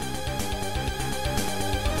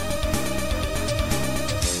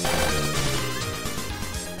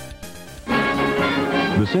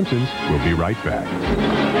 The Simpsons will be right back.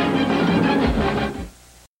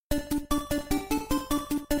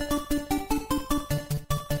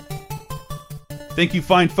 Thank you,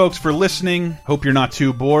 fine folks, for listening. Hope you're not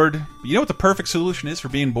too bored. You know what the perfect solution is for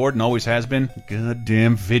being bored and always has been?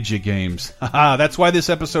 Goddamn video games. Haha, that's why this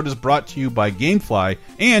episode is brought to you by GameFly.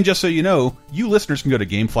 And just so you know, you listeners can go to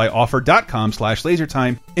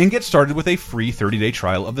GameFlyOffer.com/lasertime and get started with a free 30-day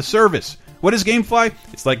trial of the service. What is GameFly?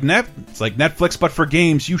 It's like Netflix, but for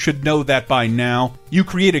games. You should know that by now. You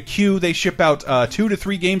create a queue. They ship out 2 to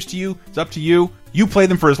 3 games to you. It's up to you. You play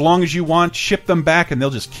them for as long as you want, ship them back, and they'll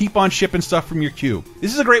just keep on shipping stuff from your queue.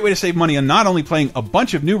 This is a great way to save money on not only playing a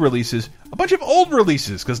bunch of new releases, a bunch of old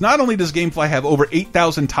releases, because not only does GameFly have over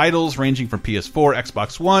 8,000 titles ranging from PS4,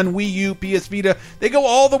 Xbox One, Wii U, PS Vita, they go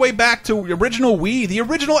all the way back to original Wii, the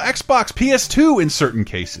original Xbox, PS2 in certain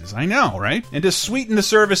cases. I know, right? And to sweeten the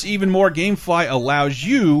service even more, GameFly allows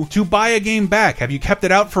you to buy a game back. Have you kept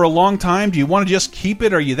it out for a long time? Do you want to just keep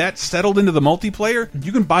it? Are you that settled into the multiplayer?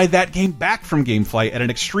 You can buy that game back from GameFly at an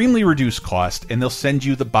extremely reduced cost, and they'll send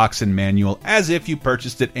you the box and manual as if you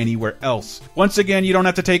purchased it anywhere else. Once again, you don't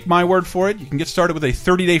have to take my word for it. You can get started with a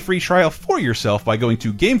 30-day free trial for yourself by going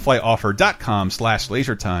to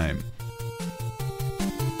GameFlyOffer.com/lasertime.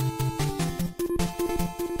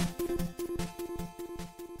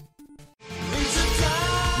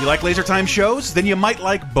 You like Laser Time shows? Then you might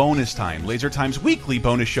like Bonus Time, Laser Time's weekly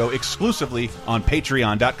bonus show exclusively on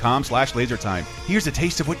Patreon.com/lasertime. Here's a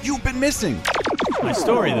taste of what you've been missing. My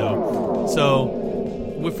story, though.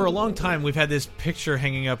 So, for a long time, we've had this picture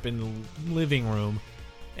hanging up in the living room,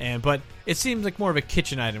 but it seems like more of a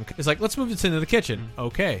kitchen item. It's like, let's move this into the kitchen.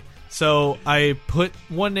 Okay. So I put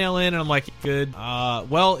one nail in, and I'm like, good.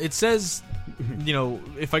 Well, it says,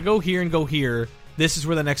 if I go here and go here, this is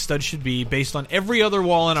where the next stud should be based on every other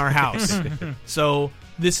wall in our house. So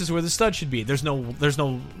this is where the stud should be. There's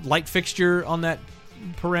no light fixture on that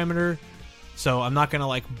parameter, so I'm not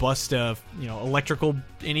gonna bust electrical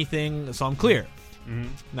anything. So I'm clear. Mm-hmm.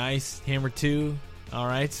 Nice. Hammer 2. All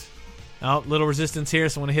right. Oh, little resistance here,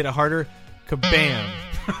 so I want to hit it harder. Kabam.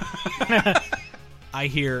 I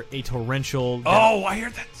hear a torrential... I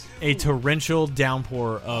heard that too. A torrential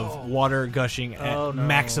downpour of water gushing at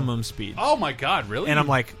maximum speed. Oh my god, really? And I'm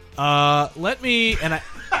like, let me... And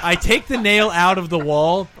I take the nail out of the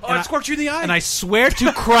wall. Oh, it scorched you in the eye? And I swear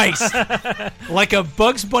to Christ, like a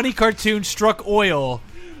Bugs Bunny cartoon struck oil,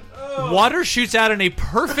 water shoots out in a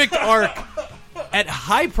perfect arc at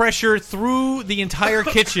high pressure through the entire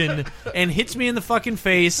kitchen and hits me in the fucking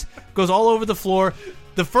face, goes all over the floor.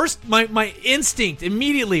 The first, my instinct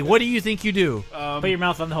immediately, what do you think you do? Put your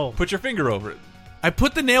mouth on the hole. Put your finger over it. I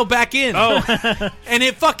put the nail back in. Oh. And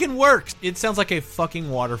it fucking works. It sounds like a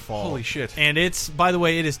fucking waterfall. Holy shit. And it's, by the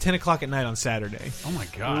way, it is 10 o'clock at night on Saturday. Oh my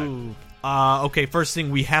god. Ooh. Okay, first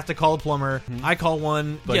thing, we have to call a plumber. I call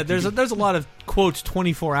one. But yeah, there's a lot of, quotes,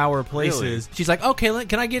 24-hour places. Really? She's like, okay,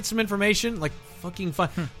 can I get some information? Like, fucking fine.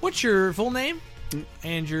 What's your full name?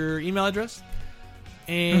 And your email address?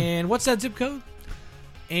 And what's that zip code?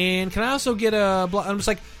 And can I also get a... I'm just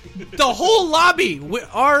like, the whole lobby!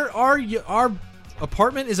 Our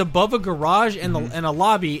apartment is above a garage and a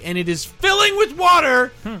lobby, and it is filling with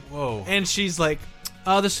water! Whoa. And she's like...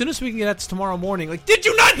 the soonest we can get that's tomorrow morning. Like, did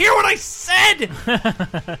you not hear what I said?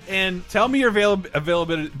 And tell me your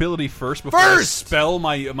availability first before I spell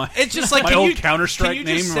my it's just like my old Counter-Strike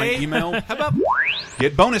name in my email. How about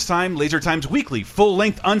get bonus time, Laser Time's weekly,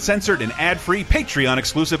 full-length, uncensored, and ad-free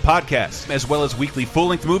Patreon-exclusive podcasts, as well as weekly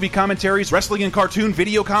full-length movie commentaries, wrestling and cartoon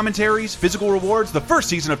video commentaries, physical rewards, the first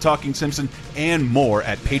season of Talking Simpson, and more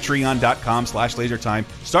at patreon.com/lasertime,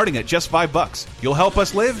 starting at just $5. You'll help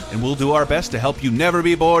us live, and we'll do our best to help you never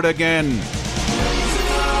be bored again.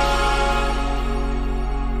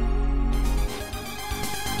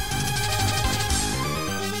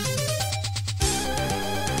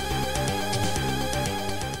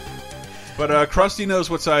 But Krusty knows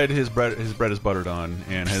what side his bread is buttered on,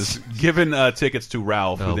 and has given tickets to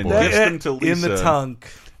Ralph, who then gives them to Lisa. In the tunk.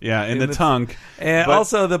 Yeah, in the tunk. And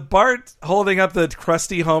also, the Bart holding up the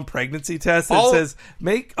Krusty home pregnancy test that says,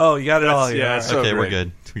 make... Oh, you got it all here. Yeah, Right. so okay, we're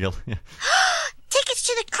good. Tickets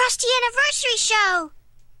to the Krusty anniversary show.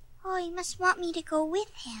 Oh, he must want me to go with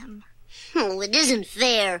him. Oh, it isn't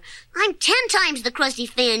fair. I'm 10 times the Krusty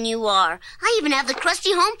fan you are. I even have the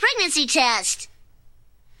Krusty home pregnancy test.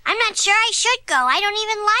 I'm not sure I should go. I don't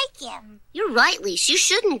even like him. You're right, Lise. You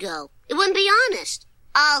shouldn't go. It wouldn't be honest.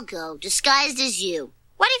 I'll go, disguised as you.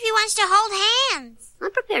 What if he wants to hold hands? I'm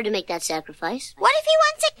prepared to make that sacrifice. What if he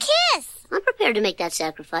wants a kiss? I'm prepared to make that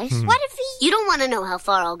sacrifice. What if he... You don't want to know how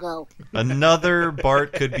far I'll go. Another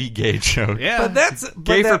Bart could be gay joke. Yeah. But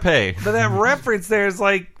gay for pay. But that reference there is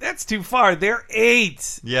like, that's too far. They're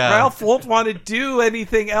 8. Yeah. Ralph won't want to do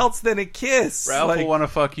anything else than a kiss. Ralph will want to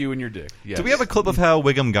fuck you in your dick. Yes. Do we have a clip of how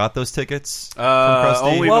Wiggum got those tickets? From Krusty?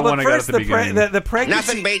 Only the one I got at the beginning. The pregnancy...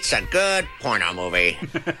 Nothing beats a good porno movie.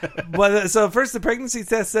 So first, the pregnancy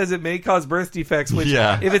test says it may cause birth defects, which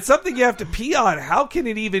if it's something you have to pee on, how can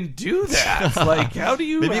it even do that? Like, how do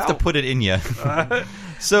you... Maybe you have to put it in you.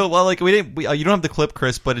 So, well, like, you don't have the clip,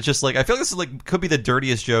 Chris, but it's just like, I feel like this is like, could be the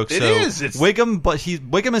dirtiest joke. It so is.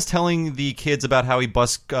 Wiggum is telling the kids about how he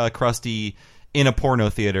busts Krusty in a porno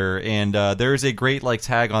theater, and there's a great, like,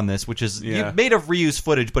 tag on this, which is made of reused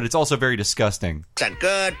footage, but it's also very disgusting. It's a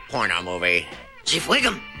good porno movie. Chief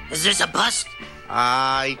Wiggum, is this a bust?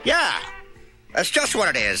 Yeah. That's just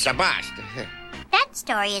what it is, a bust. That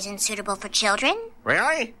story isn't suitable for children.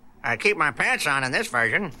 Really? I keep my pants on in this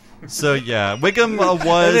version. So, yeah, Wiggum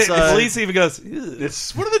was... Police even goes...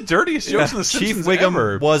 It's one of the dirtiest jokes in the Simpsons Chief Wiggum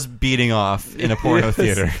ever. was beating off in a porno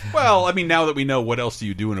theater. Well, I mean, now that we know, what else do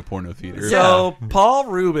you do in a porno theater? So, Paul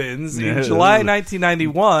Rubens, in July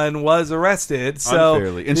 1991, was arrested. So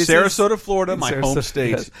unfairly. In Sarasota, Florida, my home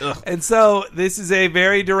state. And so, this is a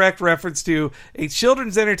very direct reference to a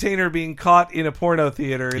children's entertainer being caught in a porno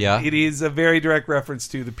theater. Yeah. It is a very direct reference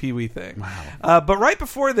to the Pee-wee thing. Wow. But right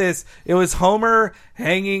before this, it was Homer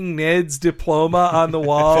hanging King Ned's diploma on the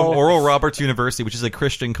wall. From Oral Roberts University, which is a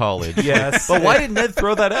Christian college. Yes. But why did Ned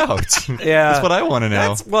throw that out? Yeah. That's what I want to know.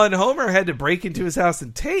 That's one Homer had to break into his house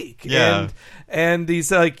and take. Yeah. And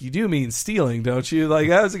he's like, you do mean stealing, don't you? Like,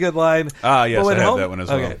 that was a good line. Ah, yes, I have that one as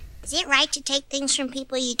well. Okay. Is it right to take things from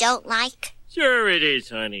people you don't like? Sure it is,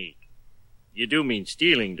 honey. You do mean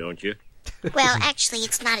stealing, don't you? Well, actually,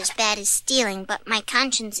 it's not as bad as stealing, but my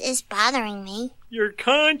conscience is bothering me. Your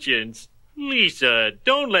conscience? Lisa,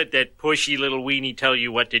 don't let that pushy little weenie tell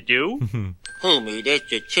you what to do. Homer,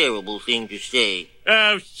 that's a terrible thing to say.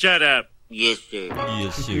 Oh, shut up. Yes, sir.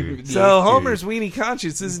 Yes, sir. So Homer's weenie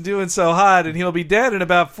conscience isn't doing so hot, and he'll be dead in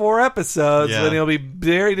about 4 episodes, Yeah. and he'll be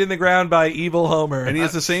buried in the ground by evil Homer. And he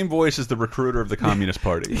has the same voice as the recruiter of the Communist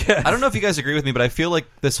Party. I don't know if you guys agree with me, but I feel like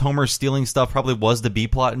this Homer stealing stuff probably was the B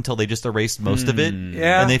plot until they just erased most of it.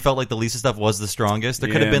 Yeah. And they felt like the Lisa stuff was the strongest. There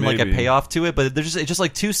could have Yeah, been like a maybe. payoff to it, but there's just, it's just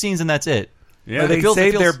like 2 scenes and that's it. Yeah, Or they It feels- saved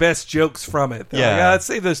it feels- their best jokes from it. They're Yeah. like, let's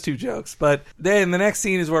save those 2 jokes. But then the next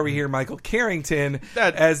scene is where we hear Michael Carrington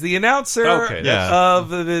as the announcer Okay, yeah. of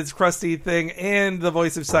this Krusty thing and the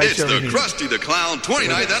voice of Sideshow. It's the Rahim. Krusty the Clown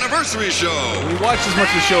 29th anniversary show. We watched as much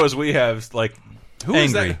of the show as we have. Like, who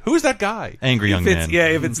is Angry. that? Who's that guy? Angry young If it's, man.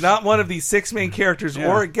 yeah, if it's not one of these 6 main characters Yeah.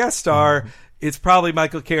 or a guest star, it's probably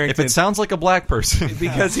Michael Carrington. If it sounds like a black person.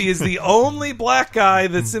 because he is the only black guy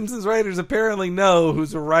that Simpsons writers apparently know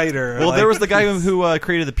who's a writer. Well, Like, there was the guy who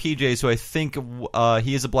created the PJs, who I think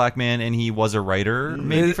he is a black man and he was a writer,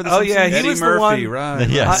 maybe for the Simpsons. yeah, he Eddie was Murphy, the one. right?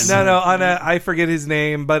 Yes. No, on a I forget his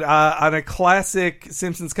name, but on a classic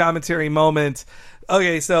Simpsons commentary moment.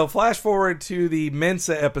 Okay, so flash forward to the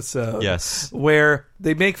Mensa episode, Yes. where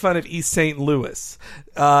they make fun of East St. Louis,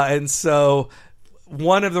 and so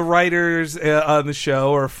one of the writers on the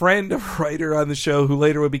show, or a friend of a writer on the show, who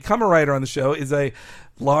later would become a writer on the show, is a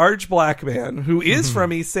large black man who is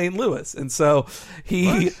from East St. Louis, and so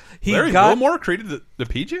he Larry got Wilmore created the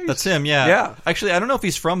PJs? That's him, yeah. Yeah. Actually, I don't know if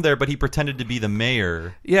he's from there, but he pretended to be the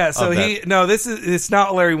mayor. Yeah, so of that. it's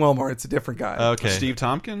not Larry Wilmore, it's a different guy. Okay. Steve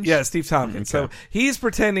Tompkins? Yeah, Steve Tompkins. So he's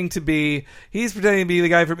pretending to be the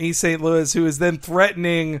guy from East St. Louis who is then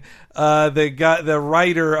threatening the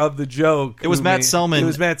writer of the joke. It was Matt Selman. It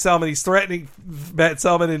was Matt Selman. He's threatening Matt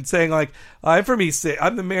Selman and saying like, I'm from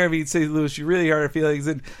I'm the mayor of East St. Louis. You really hurt our feelings.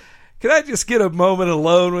 And can I just get a moment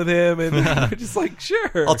alone with him? And we're just like,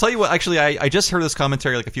 sure. I'll tell you what, actually, I just heard this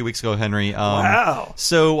commentary like a few weeks ago, Henry. Wow.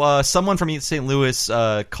 So someone from East St. Louis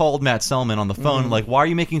called Matt Selman on the phone, like, why are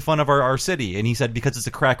you making fun of our city? And he said, because it's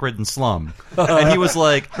a crack-ridden slum. And he was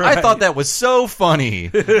like, I thought that was so funny.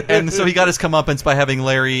 And so he got his comeuppance by having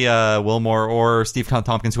Larry Wilmore or Steve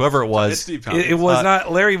Tompkins, whoever it was. It's Steve Tompkins. It was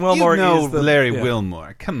not Larry Wilmore. You know is Larry yeah.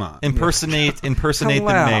 Wilmore. Come on. Impersonate the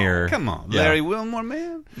Hello. mayor. Come on. Yeah. Larry Wilmore,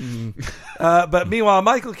 man. But meanwhile,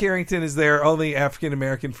 Michael Carrington is their only African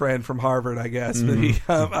American friend from Harvard, I guess. But He's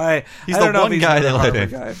I the don't know one if he's guy another they let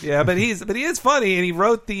Harvard in. guy. Yeah, but he is funny, and he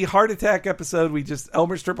wrote the heart attack episode.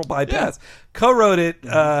 Elmer's Triple Bypass, co-wrote it,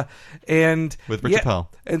 and With Richard Powell.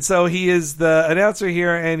 And so he is the announcer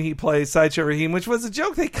here, and he plays Sideshow Rahim, which was a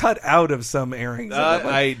joke they cut out of some airings.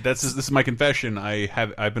 This is my confession.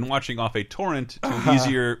 I've been watching off a torrent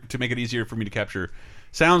to make it easier for me to capture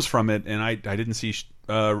sounds from it, and I didn't see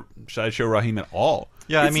Sideshow Rahim at all.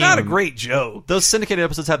 Yeah, It's not a great joke. Those syndicated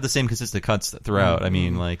episodes have the same consistent cuts throughout. I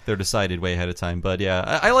mean, like they're decided way ahead of time. But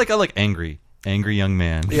yeah, I like angry young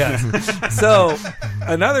man. Yeah. So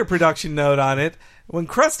another production note on it: when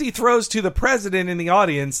Krusty throws to the president in the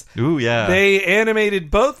audience, Ooh, yeah. they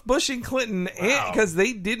animated both Bush and Clinton because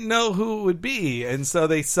they didn't know who it would be, and so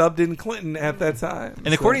they subbed in Clinton at that time.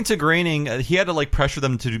 And according to Groening, he had to like pressure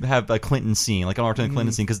them to have a Clinton scene, like an alternate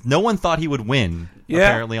Clinton scene, because no one thought he would win. Yeah,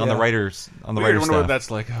 apparently on the writers I writers wonder what staff.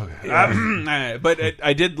 that's like. Okay. But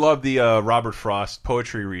I did love the Robert Frost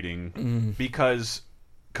poetry reading because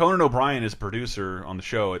Conan O'Brien is a producer on the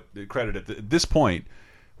show. Credited at this point.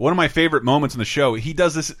 One of my favorite moments in the show, he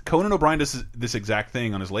does this. Conan O'Brien does this exact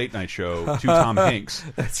thing on his late night show to Tom Hanks.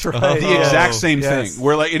 That's right. The exact same yes. thing.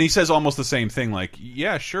 Where and he says almost the same thing. Like,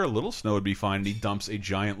 yeah, sure, a little snow would be fine. And he dumps a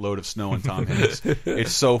giant load of snow on Tom Hanks.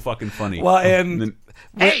 It's so fucking funny. Well, and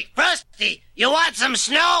Hey, Krusty, you want some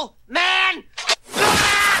snow, man?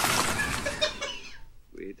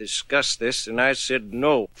 We discussed this, and I said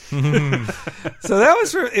no. So that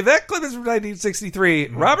was if that clip is from 1963.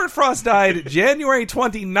 Robert Frost died January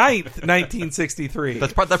 29th, 1963.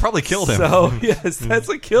 That probably killed him. So yes, that's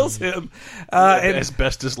what kills him. And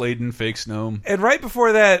asbestos laden fake snow. And right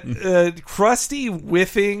before that, Krusty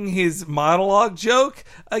whiffing his monologue joke.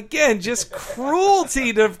 Again, just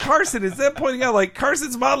cruelty to Carson. Is them pointing out like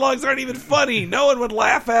Carson's monologues aren't even funny. No one would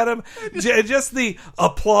laugh at him. Just the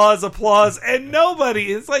applause, and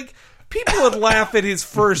nobody. It's like people would laugh at his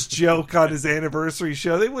first joke on his anniversary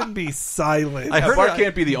show. They wouldn't be silent. I heard Bart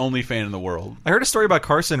can't be the only fan in the world. I heard a story about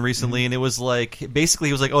Carson recently, and it was like basically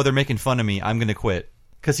he was like, "Oh, they're making fun of me. I'm going to quit."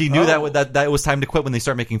 Because he knew that it was time to quit when they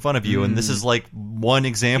start making fun of you, and this is like one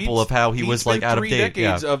example of how he was like out of date. 3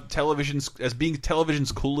 decades of television's as being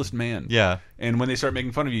television's coolest man. Yeah, and when they start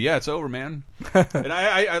making fun of you, it's over, man. And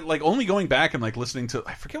I like only going back and like listening to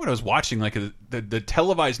I forget what I was watching, like the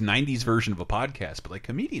televised '90s version of a podcast, but like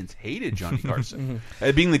comedians hated Johnny Carson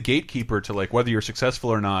being the gatekeeper to like whether you're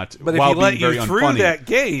successful or not. But while if he let being very you through unfunny. that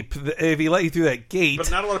gate,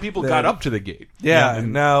 But not a lot of people got up to the gate. Yeah,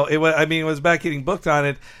 and no, it was. I mean, it was about getting booked on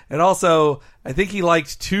it, and also I think he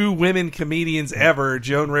liked 2 women comedians ever,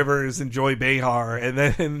 Joan Rivers and Joy Behar, and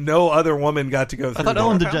then no other woman got to go through. I thought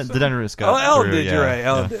Ellen DeGeneres got. Oh, Ellen through, did. yeah, You're right.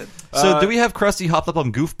 Ellen yeah. did. So, do we have Krusty hopped up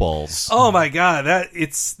on Goofballs? Oh my god,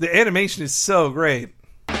 the animation is so great.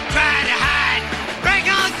 Try to hide. Break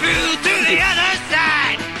on through to the other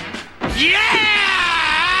side. Yeah!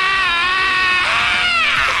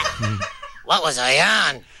 What was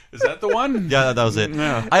I on? Is that the one? Yeah, that was it.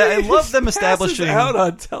 I love them establishing out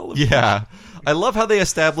on television. Yeah. I love how they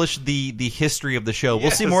established the history of the show.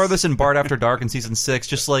 We'll see more of this in Bart After Dark in season 6.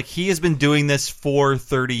 Just like he has been doing this for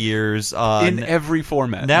 30 years in every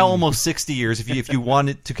format. Now almost 60 years. If you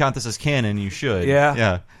wanted to count this as canon, you should. Yeah.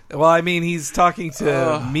 Yeah. Well, I mean, he's talking to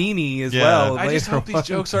Meanie as well. I just hope these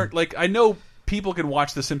jokes aren't like I know. People can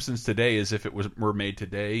watch The Simpsons today as if it were made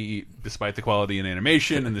today, despite the quality and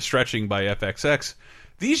animation and the stretching by FXX.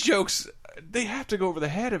 These jokes, they have to go over the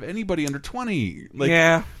head of anybody under 20. Like,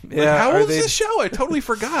 yeah. How old is this show? I totally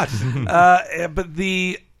forgot. But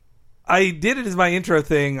I did it as my intro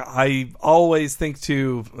thing. I always think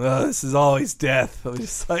this is always death. I'm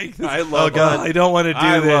just like, I don't want to do this.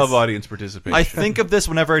 I love audience participation. I think of this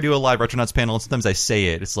whenever I do a live Retronauts panel, and sometimes I say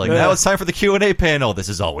it. It's like, now it's time for the Q&A panel. This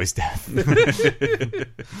is always death.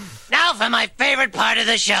 Now for my favorite part of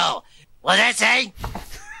the show. What's that say?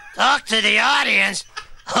 Talk to the audience.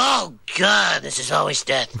 Oh, God, this is always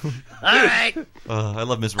death. All right. I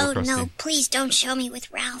love Miserable Oh, Krusty. no, please don't show me with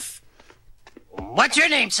Ralph. What's your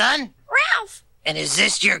name, son? Ralph! And is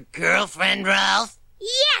this your girlfriend, Ralph?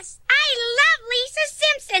 Yes, I love Lisa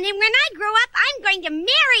Simpson, and when I grow up, I'm going to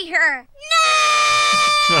marry her.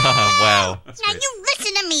 Wow. Now you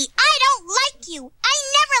listen to me. I don't like you. I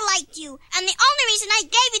never liked you. And the only reason I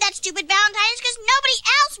gave you that stupid Valentine is because nobody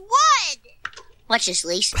else would. Watch this,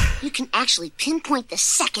 Lise. You can actually pinpoint the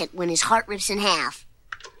second when his heart rips in half.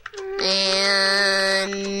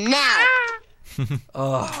 And now.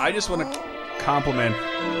 I just want to compliment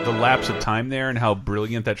the lapse of time there and how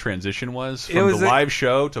brilliant that transition was from the live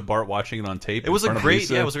show to Bart watching it on tape. It was a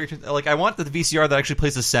great, it was a great. Like, I want the VCR that actually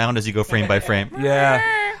plays the sound as you go frame by frame.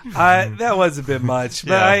 Yeah, that was a bit much,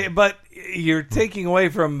 but but you're taking away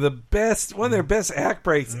from one of their best act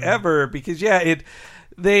breaks ever because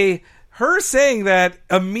her saying that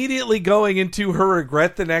immediately going into her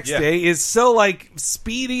regret the next day is so like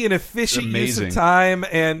speedy and efficient use of time,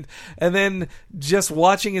 and then just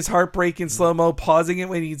watching his heartbreak in slow-mo, pausing it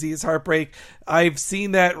when you see his heartbreak. I've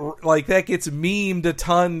seen that, like, that gets memed a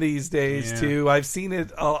ton these days too. I've seen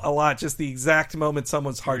it a lot, just the exact moment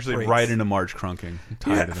someone's heart breaks. Right into Marge crunking. I'm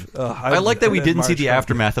tired of it. I like that we didn't see the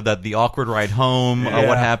aftermath of that, the awkward ride home,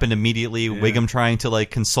 what happened immediately, Wiggum trying to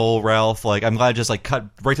like console Ralph. Like, I'm glad I just like cut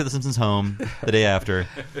right to the Simpsons home the day after.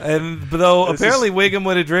 And though apparently Wiggum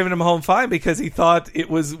would have driven him home fine because he thought it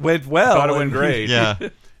went well. Thought it went great. Yeah.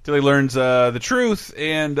 Till he learns the truth,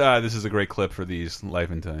 and this is a great clip for these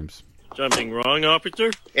life and times. Something wrong,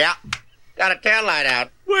 officer? Yeah. Got a taillight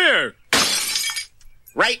out. Where?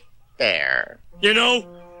 Right there. You know,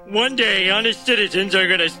 one day honest citizens are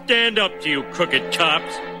going to stand up to you crooked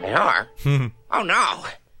cops. They are? Oh, no.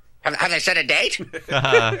 Have they set a date?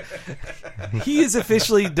 He is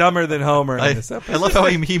officially dumber than Homer in this episode. I love how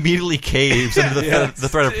he immediately caves under the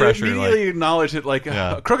threat of pressure. Immediately acknowledge it, like,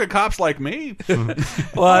 crooked cops like me?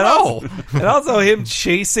 Well, and also him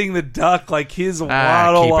chasing the duck, like his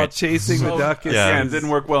waddle while chasing the duck. It didn't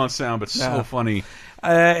work well in sound, but so funny.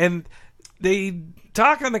 And they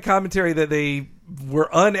talk on the commentary that they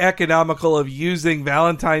were uneconomical of using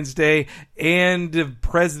Valentine's Day and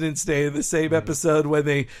President's Day in the same episode when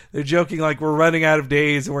they're joking like we're running out of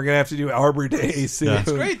days and we're going to have to do Arbor Day soon. Yeah.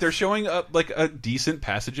 It's great. They're showing like a decent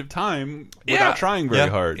passage of time without trying very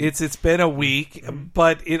hard. It's been a week,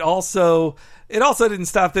 but it also didn't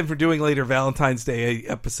stop them from doing later Valentine's Day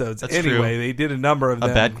episodes. That's anyway, true. They did a number of them.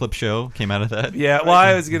 A Bad Clip show came out of that. Yeah, well,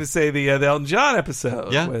 I was going to say the Elton John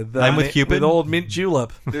episode. Yeah, I'm with Cupid. With old Mint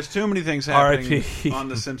Julep. There's too many things happening on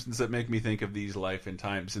The Simpsons that make me think of these life and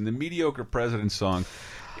times. And the Mediocre President song,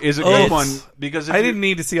 is a good one because I didn't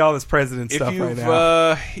need to see all this president stuff right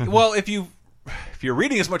now. Well, if you're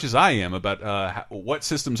reading as much as I am about what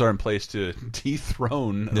systems are in place to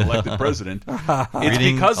dethrone an elected president, it's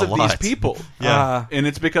because of these people. Yeah, and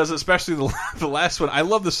it's because especially the last one. I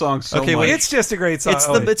love the song so much. It's just a great song.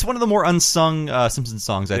 It's one of the more unsung Simpsons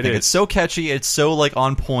songs. I think it's so catchy. It's so like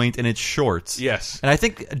on point, and it's short. Yes, and I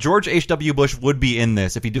think George H.W. Bush would be in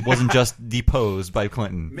this if he wasn't just deposed by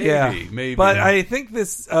Clinton. Maybe. But I think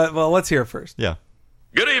this. Well, let's hear it first. Yeah.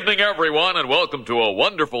 Good evening, everyone, and welcome to a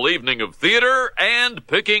wonderful evening of theater and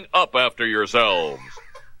picking up after yourselves.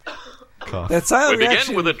 That silent We begin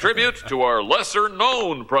reaction. with a tribute to our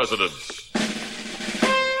lesser-known presidents.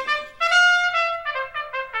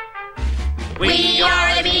 We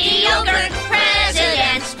are the mediocre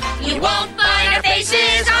presidents. You won't find our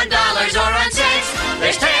faces on dollars or on cents.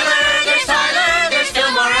 There's Taylor, there's Tyler, there's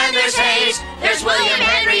Fillmore, and there's Hayes. There's William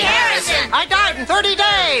Henry Harrison. I died in 30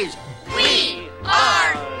 days. We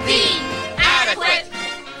are the adequate,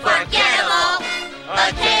 forgettable,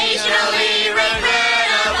 occasionally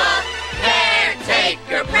regrettable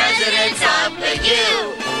caretaker presidents of the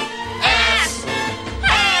U.S.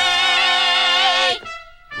 Hey!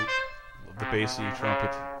 The bassy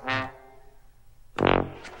trumpet.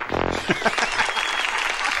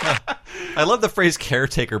 I love the phrase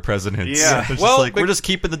 "caretaker presidents." Yeah, It's just like we're just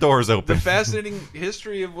keeping the doors open. The fascinating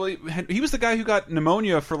history of William. He was the guy who got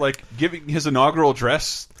pneumonia for like giving his inaugural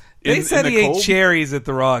address. They said he ate cherries at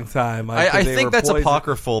the wrong time. I think that's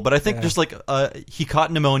apocryphal, but I think just like he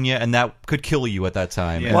caught pneumonia and that could kill you at that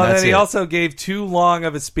time. Well, then he also gave too long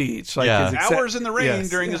of a speech. Like hours in the rain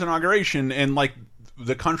during his inauguration, and like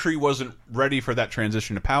the country wasn't ready for that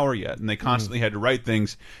transition to power yet, and they constantly had to write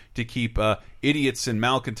things to keep idiots and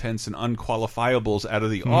malcontents and unqualifiables out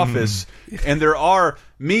of the office. And there are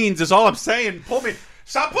means. Is all I'm saying.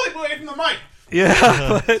 Stop pulling me away from the mic.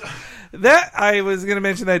 Yeah, but that I was going to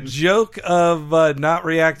mention that joke of not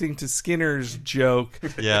reacting to Skinner's joke.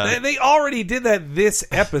 Yeah, they already did that this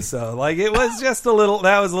episode. Like it was just a little.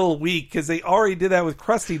 That was a little weak because they already did that with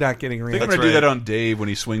Krusty not getting reacted. They're going to do that on Dave when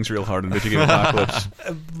he swings real hard in Video Game Apocalypse.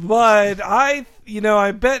 But I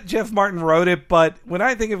bet Jeff Martin wrote it. But when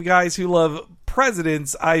I think of guys who love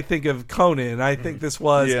presidents, I think of Conan. I think this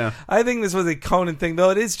was a Conan thing, though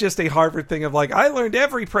it is just a Harvard thing of like I learned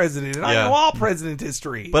every president and I know all president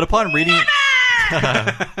history. But upon reading,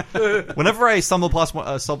 whenever I stumble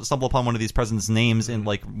upon one of these presidents' names in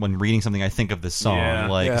like when reading something, I think of this song,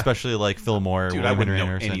 especially like Fillmore. Dude, I wouldn't know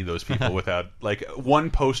any of those people without like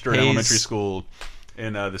one poster in elementary school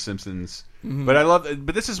in The Simpsons. But I love.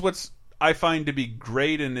 But this is what's I find to be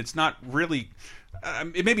great, and it's not really.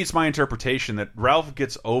 Maybe it's my interpretation that Ralph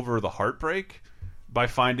gets over the heartbreak by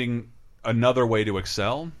finding another way to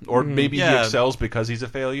excel, or maybe he excels because he's a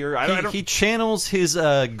failure. He channels his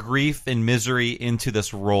grief and misery into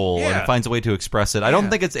this role and finds a way to express it. I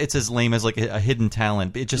don't think it's as lame as like a hidden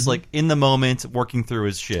talent. It's just like in the moment working through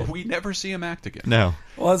his shit. We never see him act again. No.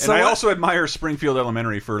 Well, and I also admire Springfield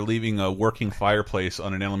Elementary for leaving a working fireplace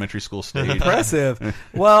on an elementary school stage. Impressive.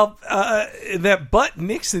 Well, that Butt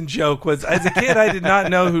Nixon joke was, as a kid, I did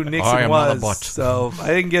not know who Nixon was, so I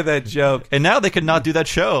didn't get that joke. And now they could not do that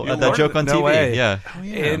show, that joke on TV. Way. Yeah.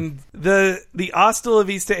 And the Hasta La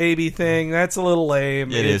Vista AB thing, that's a little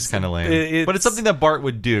lame. It is kind of lame. But it's something that Bart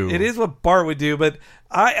would do. It is what Bart would do, but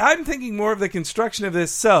I'm thinking more of the construction of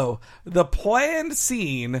this. So, the planned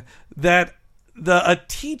scene that a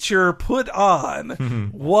teacher put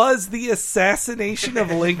on was the assassination of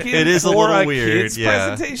Lincoln. It is a little weird,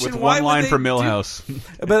 presentation. With one line from Milhouse.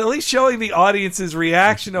 But at least showing the audience's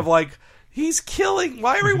reaction of like, he's killing.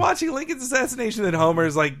 Why are we watching Lincoln's assassination? And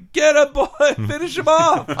Homer's like, get him, boy, finish him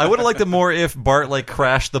off. I would have liked it more if Bart like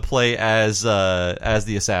crashed the play as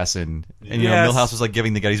the assassin, and Milhouse was like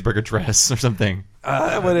giving the Gettysburg Address or something.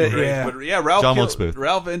 Ralph John Wilkes Booth.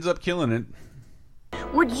 Ralph ends up killing it.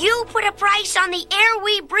 Would you put a price on the air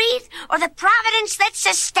we breathe or the providence that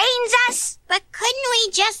sustains us? But couldn't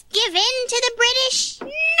we just give in to the British?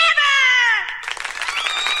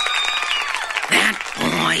 That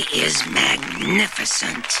boy is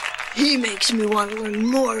magnificent. He makes me want to learn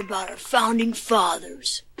more about our founding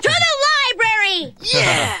fathers. To the library!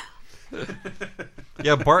 Yeah!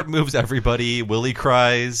 Yeah, Bart moves everybody. Willie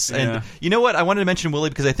cries. And you know what? I wanted to mention Willie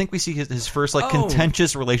because I think we see his first like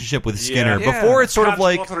contentious relationship with Skinner. Before it's sort of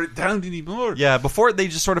like... Water it down anymore. Yeah, before they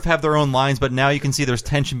just sort of have their own lines, but now you can see there's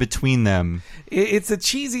tension between them. It's a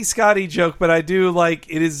cheesy Scotty joke, but I do like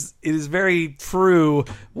it is very true.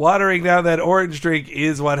 Watering down that orange drink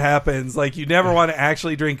is what happens. Like, you never want to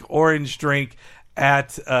actually drink orange drink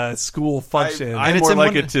at a school function. I more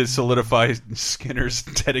like it to solidify Skinner's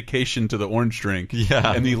dedication to the orange drink.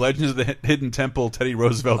 Yeah. And the Legends of the Hidden Temple, Teddy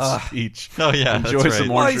Roosevelt's speech. Oh, yeah. Enjoy that's some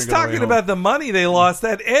right. orange Well, drink he's on the way talking home. about the money they lost.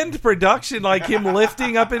 That end production, like him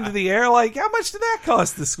lifting up into the air, like how much did that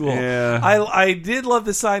cost the school? Yeah. I did love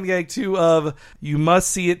the sign gag too of you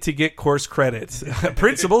must see it to get course credit.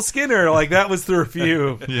 Principal Skinner, like that was the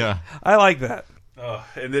review. Yeah. I like that.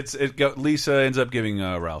 And Lisa ends up giving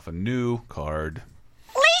Ralph a new card.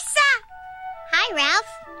 Lisa! Hi,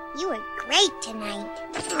 Ralph. You were great tonight.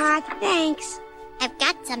 Aw, thanks. I've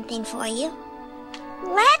got something for you.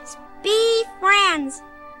 Let's be friends.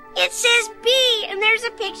 It says B, and there's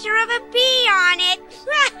a picture of a bee on it.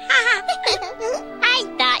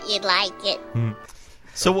 I thought you'd like it.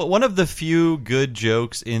 So one of the few good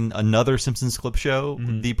jokes in another Simpsons clip show,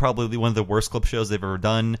 probably one of the worst clip shows they've ever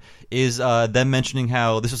done, is them mentioning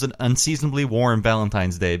how this was an unseasonably warm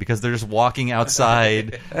Valentine's Day because they're just walking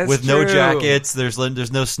outside with no jackets. There's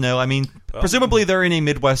no snow. I mean, presumably they're in a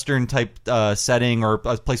Midwestern type setting or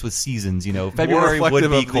a place with seasons. You know, February More would be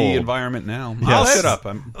reflective of cold. the environment now. Yes. I'll sit up.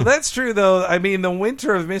 That's true, though. I mean, the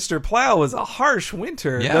winter of Mr. Plow was a harsh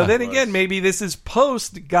winter. Yeah, though then it again, maybe this is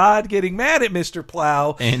post God getting mad at Mr. Plow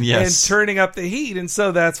And yes. turning up the heat, and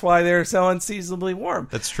so that's why they're so unseasonably warm.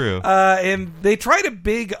 That's true. And they try to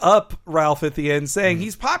big up Ralph at the end, saying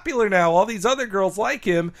he's popular now. All these other girls like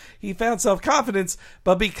him. He found self-confidence,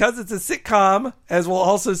 but because it's a sitcom, as we'll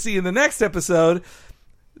also see in the next episode,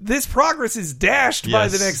 this progress is dashed by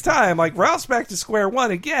the Yes. next time. Like, Ralph's back to square one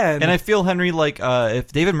again. And I feel, Henry, like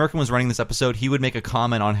if David Merkin was running this episode, he would make a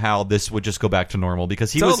comment on how this would just go back to normal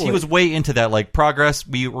because he was way into that. Like, progress,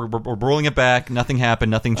 we're rolling it back. Nothing happened.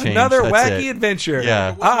 Nothing changed. Another That's wacky it. adventure.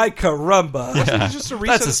 Yeah. Ay, caramba. Wasn't it just a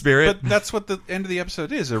reset? That's the spirit. But that's what the end of the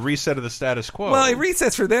episode is, a reset of the status quo. Well, it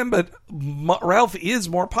resets for them, but Ralph is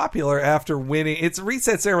more popular after winning. It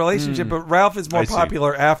resets their relationship, but Ralph is more I see.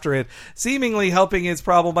 popular after it, seemingly helping his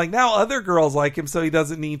problem. Like, now other girls like him, so he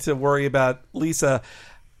doesn't need to worry about Lisa.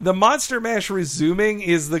 The Monster Mash resuming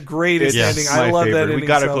is the greatest ending. I love that ending. We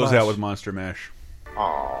got to so close much. out with Monster Mash.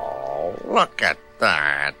 Oh, look at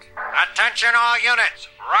that. Attention all units.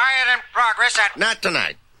 Riot in progress at... Not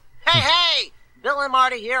tonight. Hey! Bill and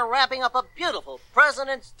Marty here wrapping up a beautiful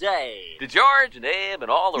President's Day. To George and Abe and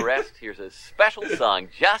all the rest, here's a special song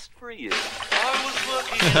just for you. I was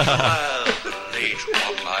working in the lab late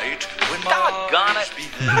one night when my Doggone eyes it.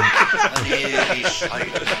 beheld an eerie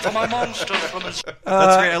sight for my monster from his...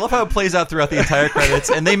 That's great. I love how it plays out throughout the entire credits,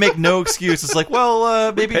 and they make no excuse. It's like,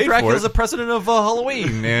 well, maybe paid for Dracula's it. the president of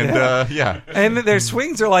Halloween, and yeah. And their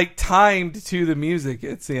swings are like timed to the music.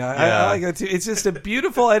 I like that too. It's just a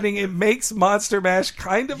beautiful ending. It makes Monster Mash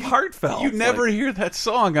kind of heartfelt. You never hear that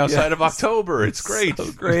song outside of October. It's great. So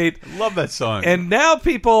great. I love that song. And now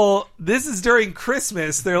people, this is during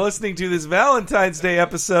Christmas. They're listening to this Valentine's Day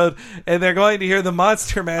episode, and they're going to hear the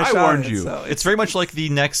Monster Mash. I warned on it, you. so It's very much like the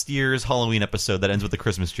next year's Halloween episode that ends with the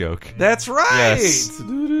Christmas joke. That's right. Yes.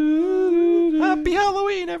 Happy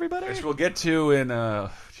Halloween, everybody. Which we'll get to in,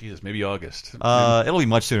 Jesus, maybe August. It'll be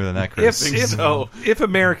much sooner than that, Chris. If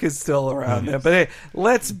America's still around then. But hey,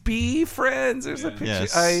 let's be friends. There's a picture.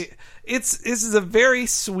 Yes. This is a very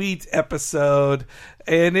sweet episode.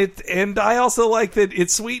 And I also like that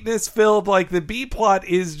it's sweetness filled. Like the B plot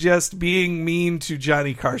is just being mean to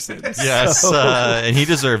Johnny Carson. Yes, So- and he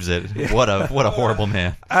deserves it. Yeah. What a horrible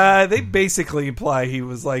man. They basically imply he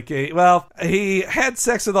was like he had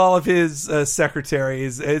sex with all of his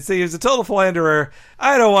secretaries. He was a total philanderer.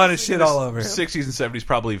 I don't want to shit all over him. 60s and 70s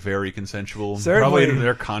probably very consensual. Certainly. Probably in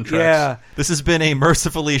their contracts. Yeah. This has been a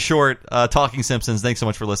mercifully short Talking Simpsons. Thanks so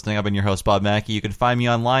much for listening. I've been your host, Bob Mackey. You can find me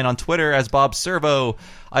online on Twitter as Bob Servo.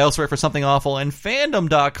 I also write for Something Awful and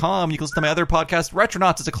Fandom.com. You can listen to my other podcast,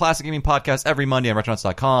 Retronauts. It's a classic gaming podcast every Monday on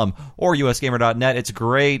Retronauts.com or USGamer.net. It's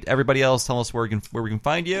great. Everybody else, tell us where we can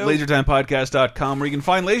find you. LaserTimePodcast.com, where you can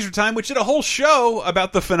find Laser Time, which did a whole show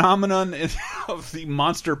about the phenomenon of the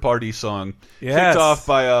Monster Party song. Yes. Kicked off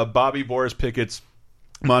by Bobby Boris Pickett's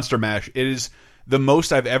Monster Mash. It is the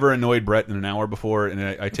most I've ever annoyed Brett in an hour before, and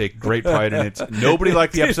I take great pride in it. Nobody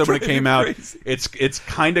liked the episode when it came out. It's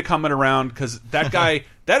kind of coming around because that guy,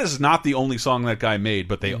 that is not the only song that guy made,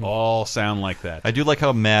 but they all sound like that. I do like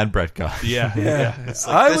how mad Brett got. Yeah. It's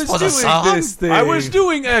like, I this was a doing song? this thing. I was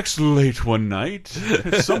doing X late one night,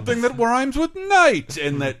 something that rhymes with night,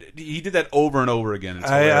 and that he did that over and over again. It's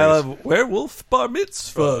I hilarious. love Werewolf Bar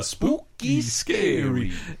Mitzvah, spooky,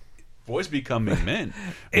 scary. Boys becoming men.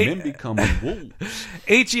 Men becoming wolves.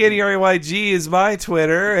 HENRYG is my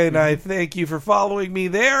Twitter, and I thank you for following me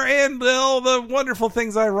there and all the wonderful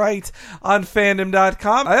things I write on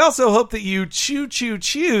fandom.com. I also hope that you choose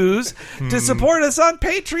to support us on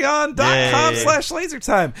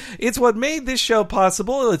patreon.com/lasertime. It's what made this show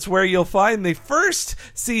possible. It's where you'll find the first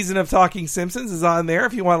season of Talking Simpsons is on there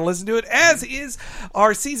if you want to listen to it, as is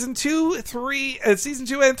our season 2 and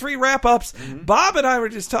 3 wrap-ups. Bob and I were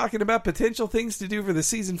just talking about potential things to do for the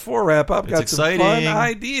season 4 wrap-up. Got exciting. some fun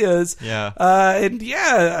ideas. Yeah.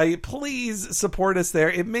 Please support us there.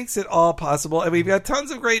 It makes it all possible. And we've got tons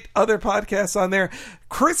of great other podcasts on there.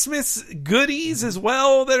 Christmas goodies as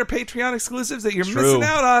well that are Patreon exclusives that you're missing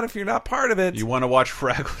out on if you're not part of it. You want to watch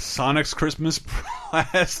Sonic's Christmas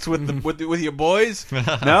Blast with your boys?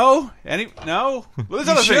 No? No? Well, there's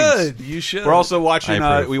other things. You should. We're also watching.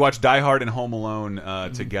 We watched Die Hard and Home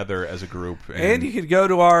Alone together as a group. And you could go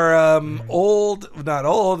to our the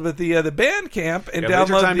Bandcamp and download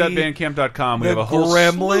LaserTime.bandcamp.com. We have a whole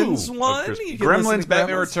Gremlins slew one. of Gremlins,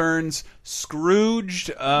 Batman Returns,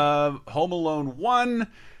 Scrooged, Home Alone 1,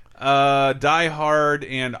 Die Hard,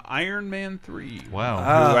 and Iron Man 3. Wow. Who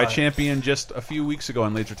I championed just a few weeks ago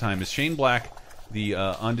on Laser Time is Shane Black, the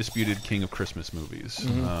undisputed king of Christmas movies.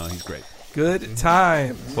 He's great. Good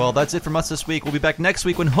time. Well, that's it from us this week. We'll be back next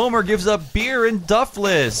week when Homer gives up beer and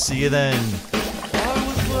Duffless. See you then. I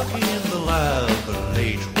was working in the lab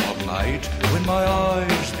late one night when my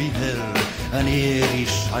eyes beheld an eerie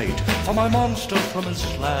sight. For my monster from his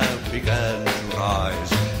slab began to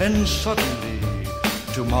rise, and suddenly,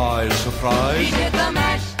 to my surprise, He did the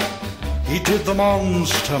mash. He did the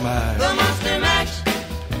monster mash. The monster mash.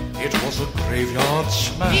 It was a graveyard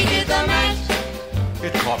smash. He did the mash.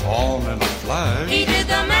 It caught on in a flash. He did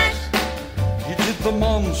the mash. He did the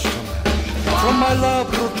monster mash. From my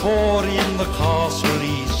laboratory in the castle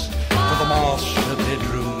east to the master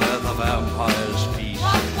bedroom where the vampires feast,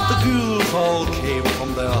 the ghouls all came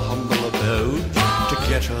from their humble abode to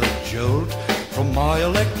get a jolt from my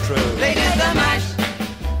electrode. They did the mash.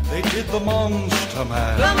 They did the monster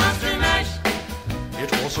mash. The monster mash.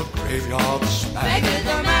 It was a graveyard smash. They did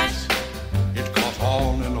the mash. It caught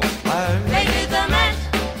on in a flash. They did the mash.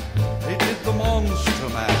 They did the monster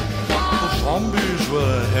mash. The zombies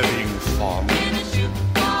were having fun. The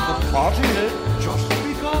party had just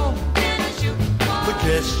begun. The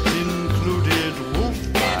guests included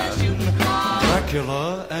Wolfman, Dracula,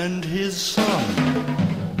 and his son.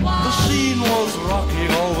 The scene was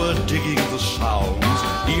rocking, all were digging the sounds.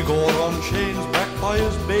 Igor on chains, backed by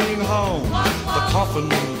his baying hounds. The coffin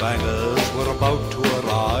bangers were about to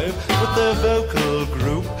arrive with their vocal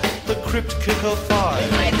group, the Crypt Kicker Five.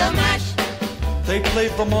 They played the mash. They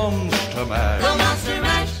played the monster mash. The monster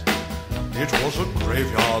mash. It was a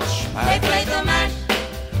graveyard They smash. played the mash.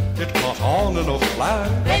 It caught on in a flash.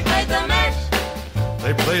 They played the mash.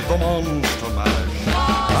 They played the monster mash.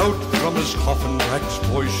 Out from his coffin, Drac's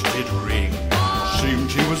voice did ring.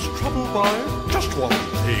 Seemed he was troubled by just one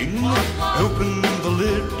thing. Opened the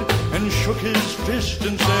lid and shook his fist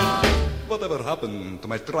and said, "Whatever happened to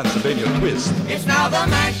my Transylvania twist?" It's now the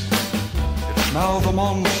mash. It's now the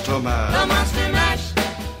monster mash. The monster mash.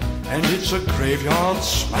 And it's a graveyard It's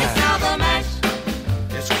smash. now the mash.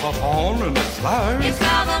 It's caught on in a flash. It's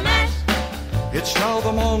now the mash. It's now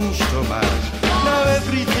the monster mash. Now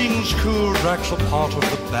everything's cool. Drac's a part of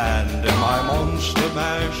the band, and my monster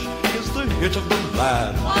mash is the hit of the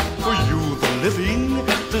land. For you, the living,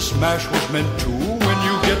 this mash was meant to. When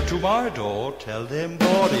you get to my door, tell them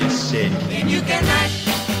what is said. Then you can mash.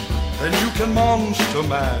 Then you can monster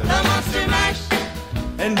mash The monster mash.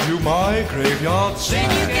 and do my graveyard Then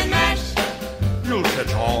you smash. can mash. You'll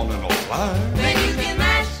catch on in a flash. Then you can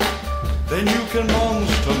mash. Then you can monster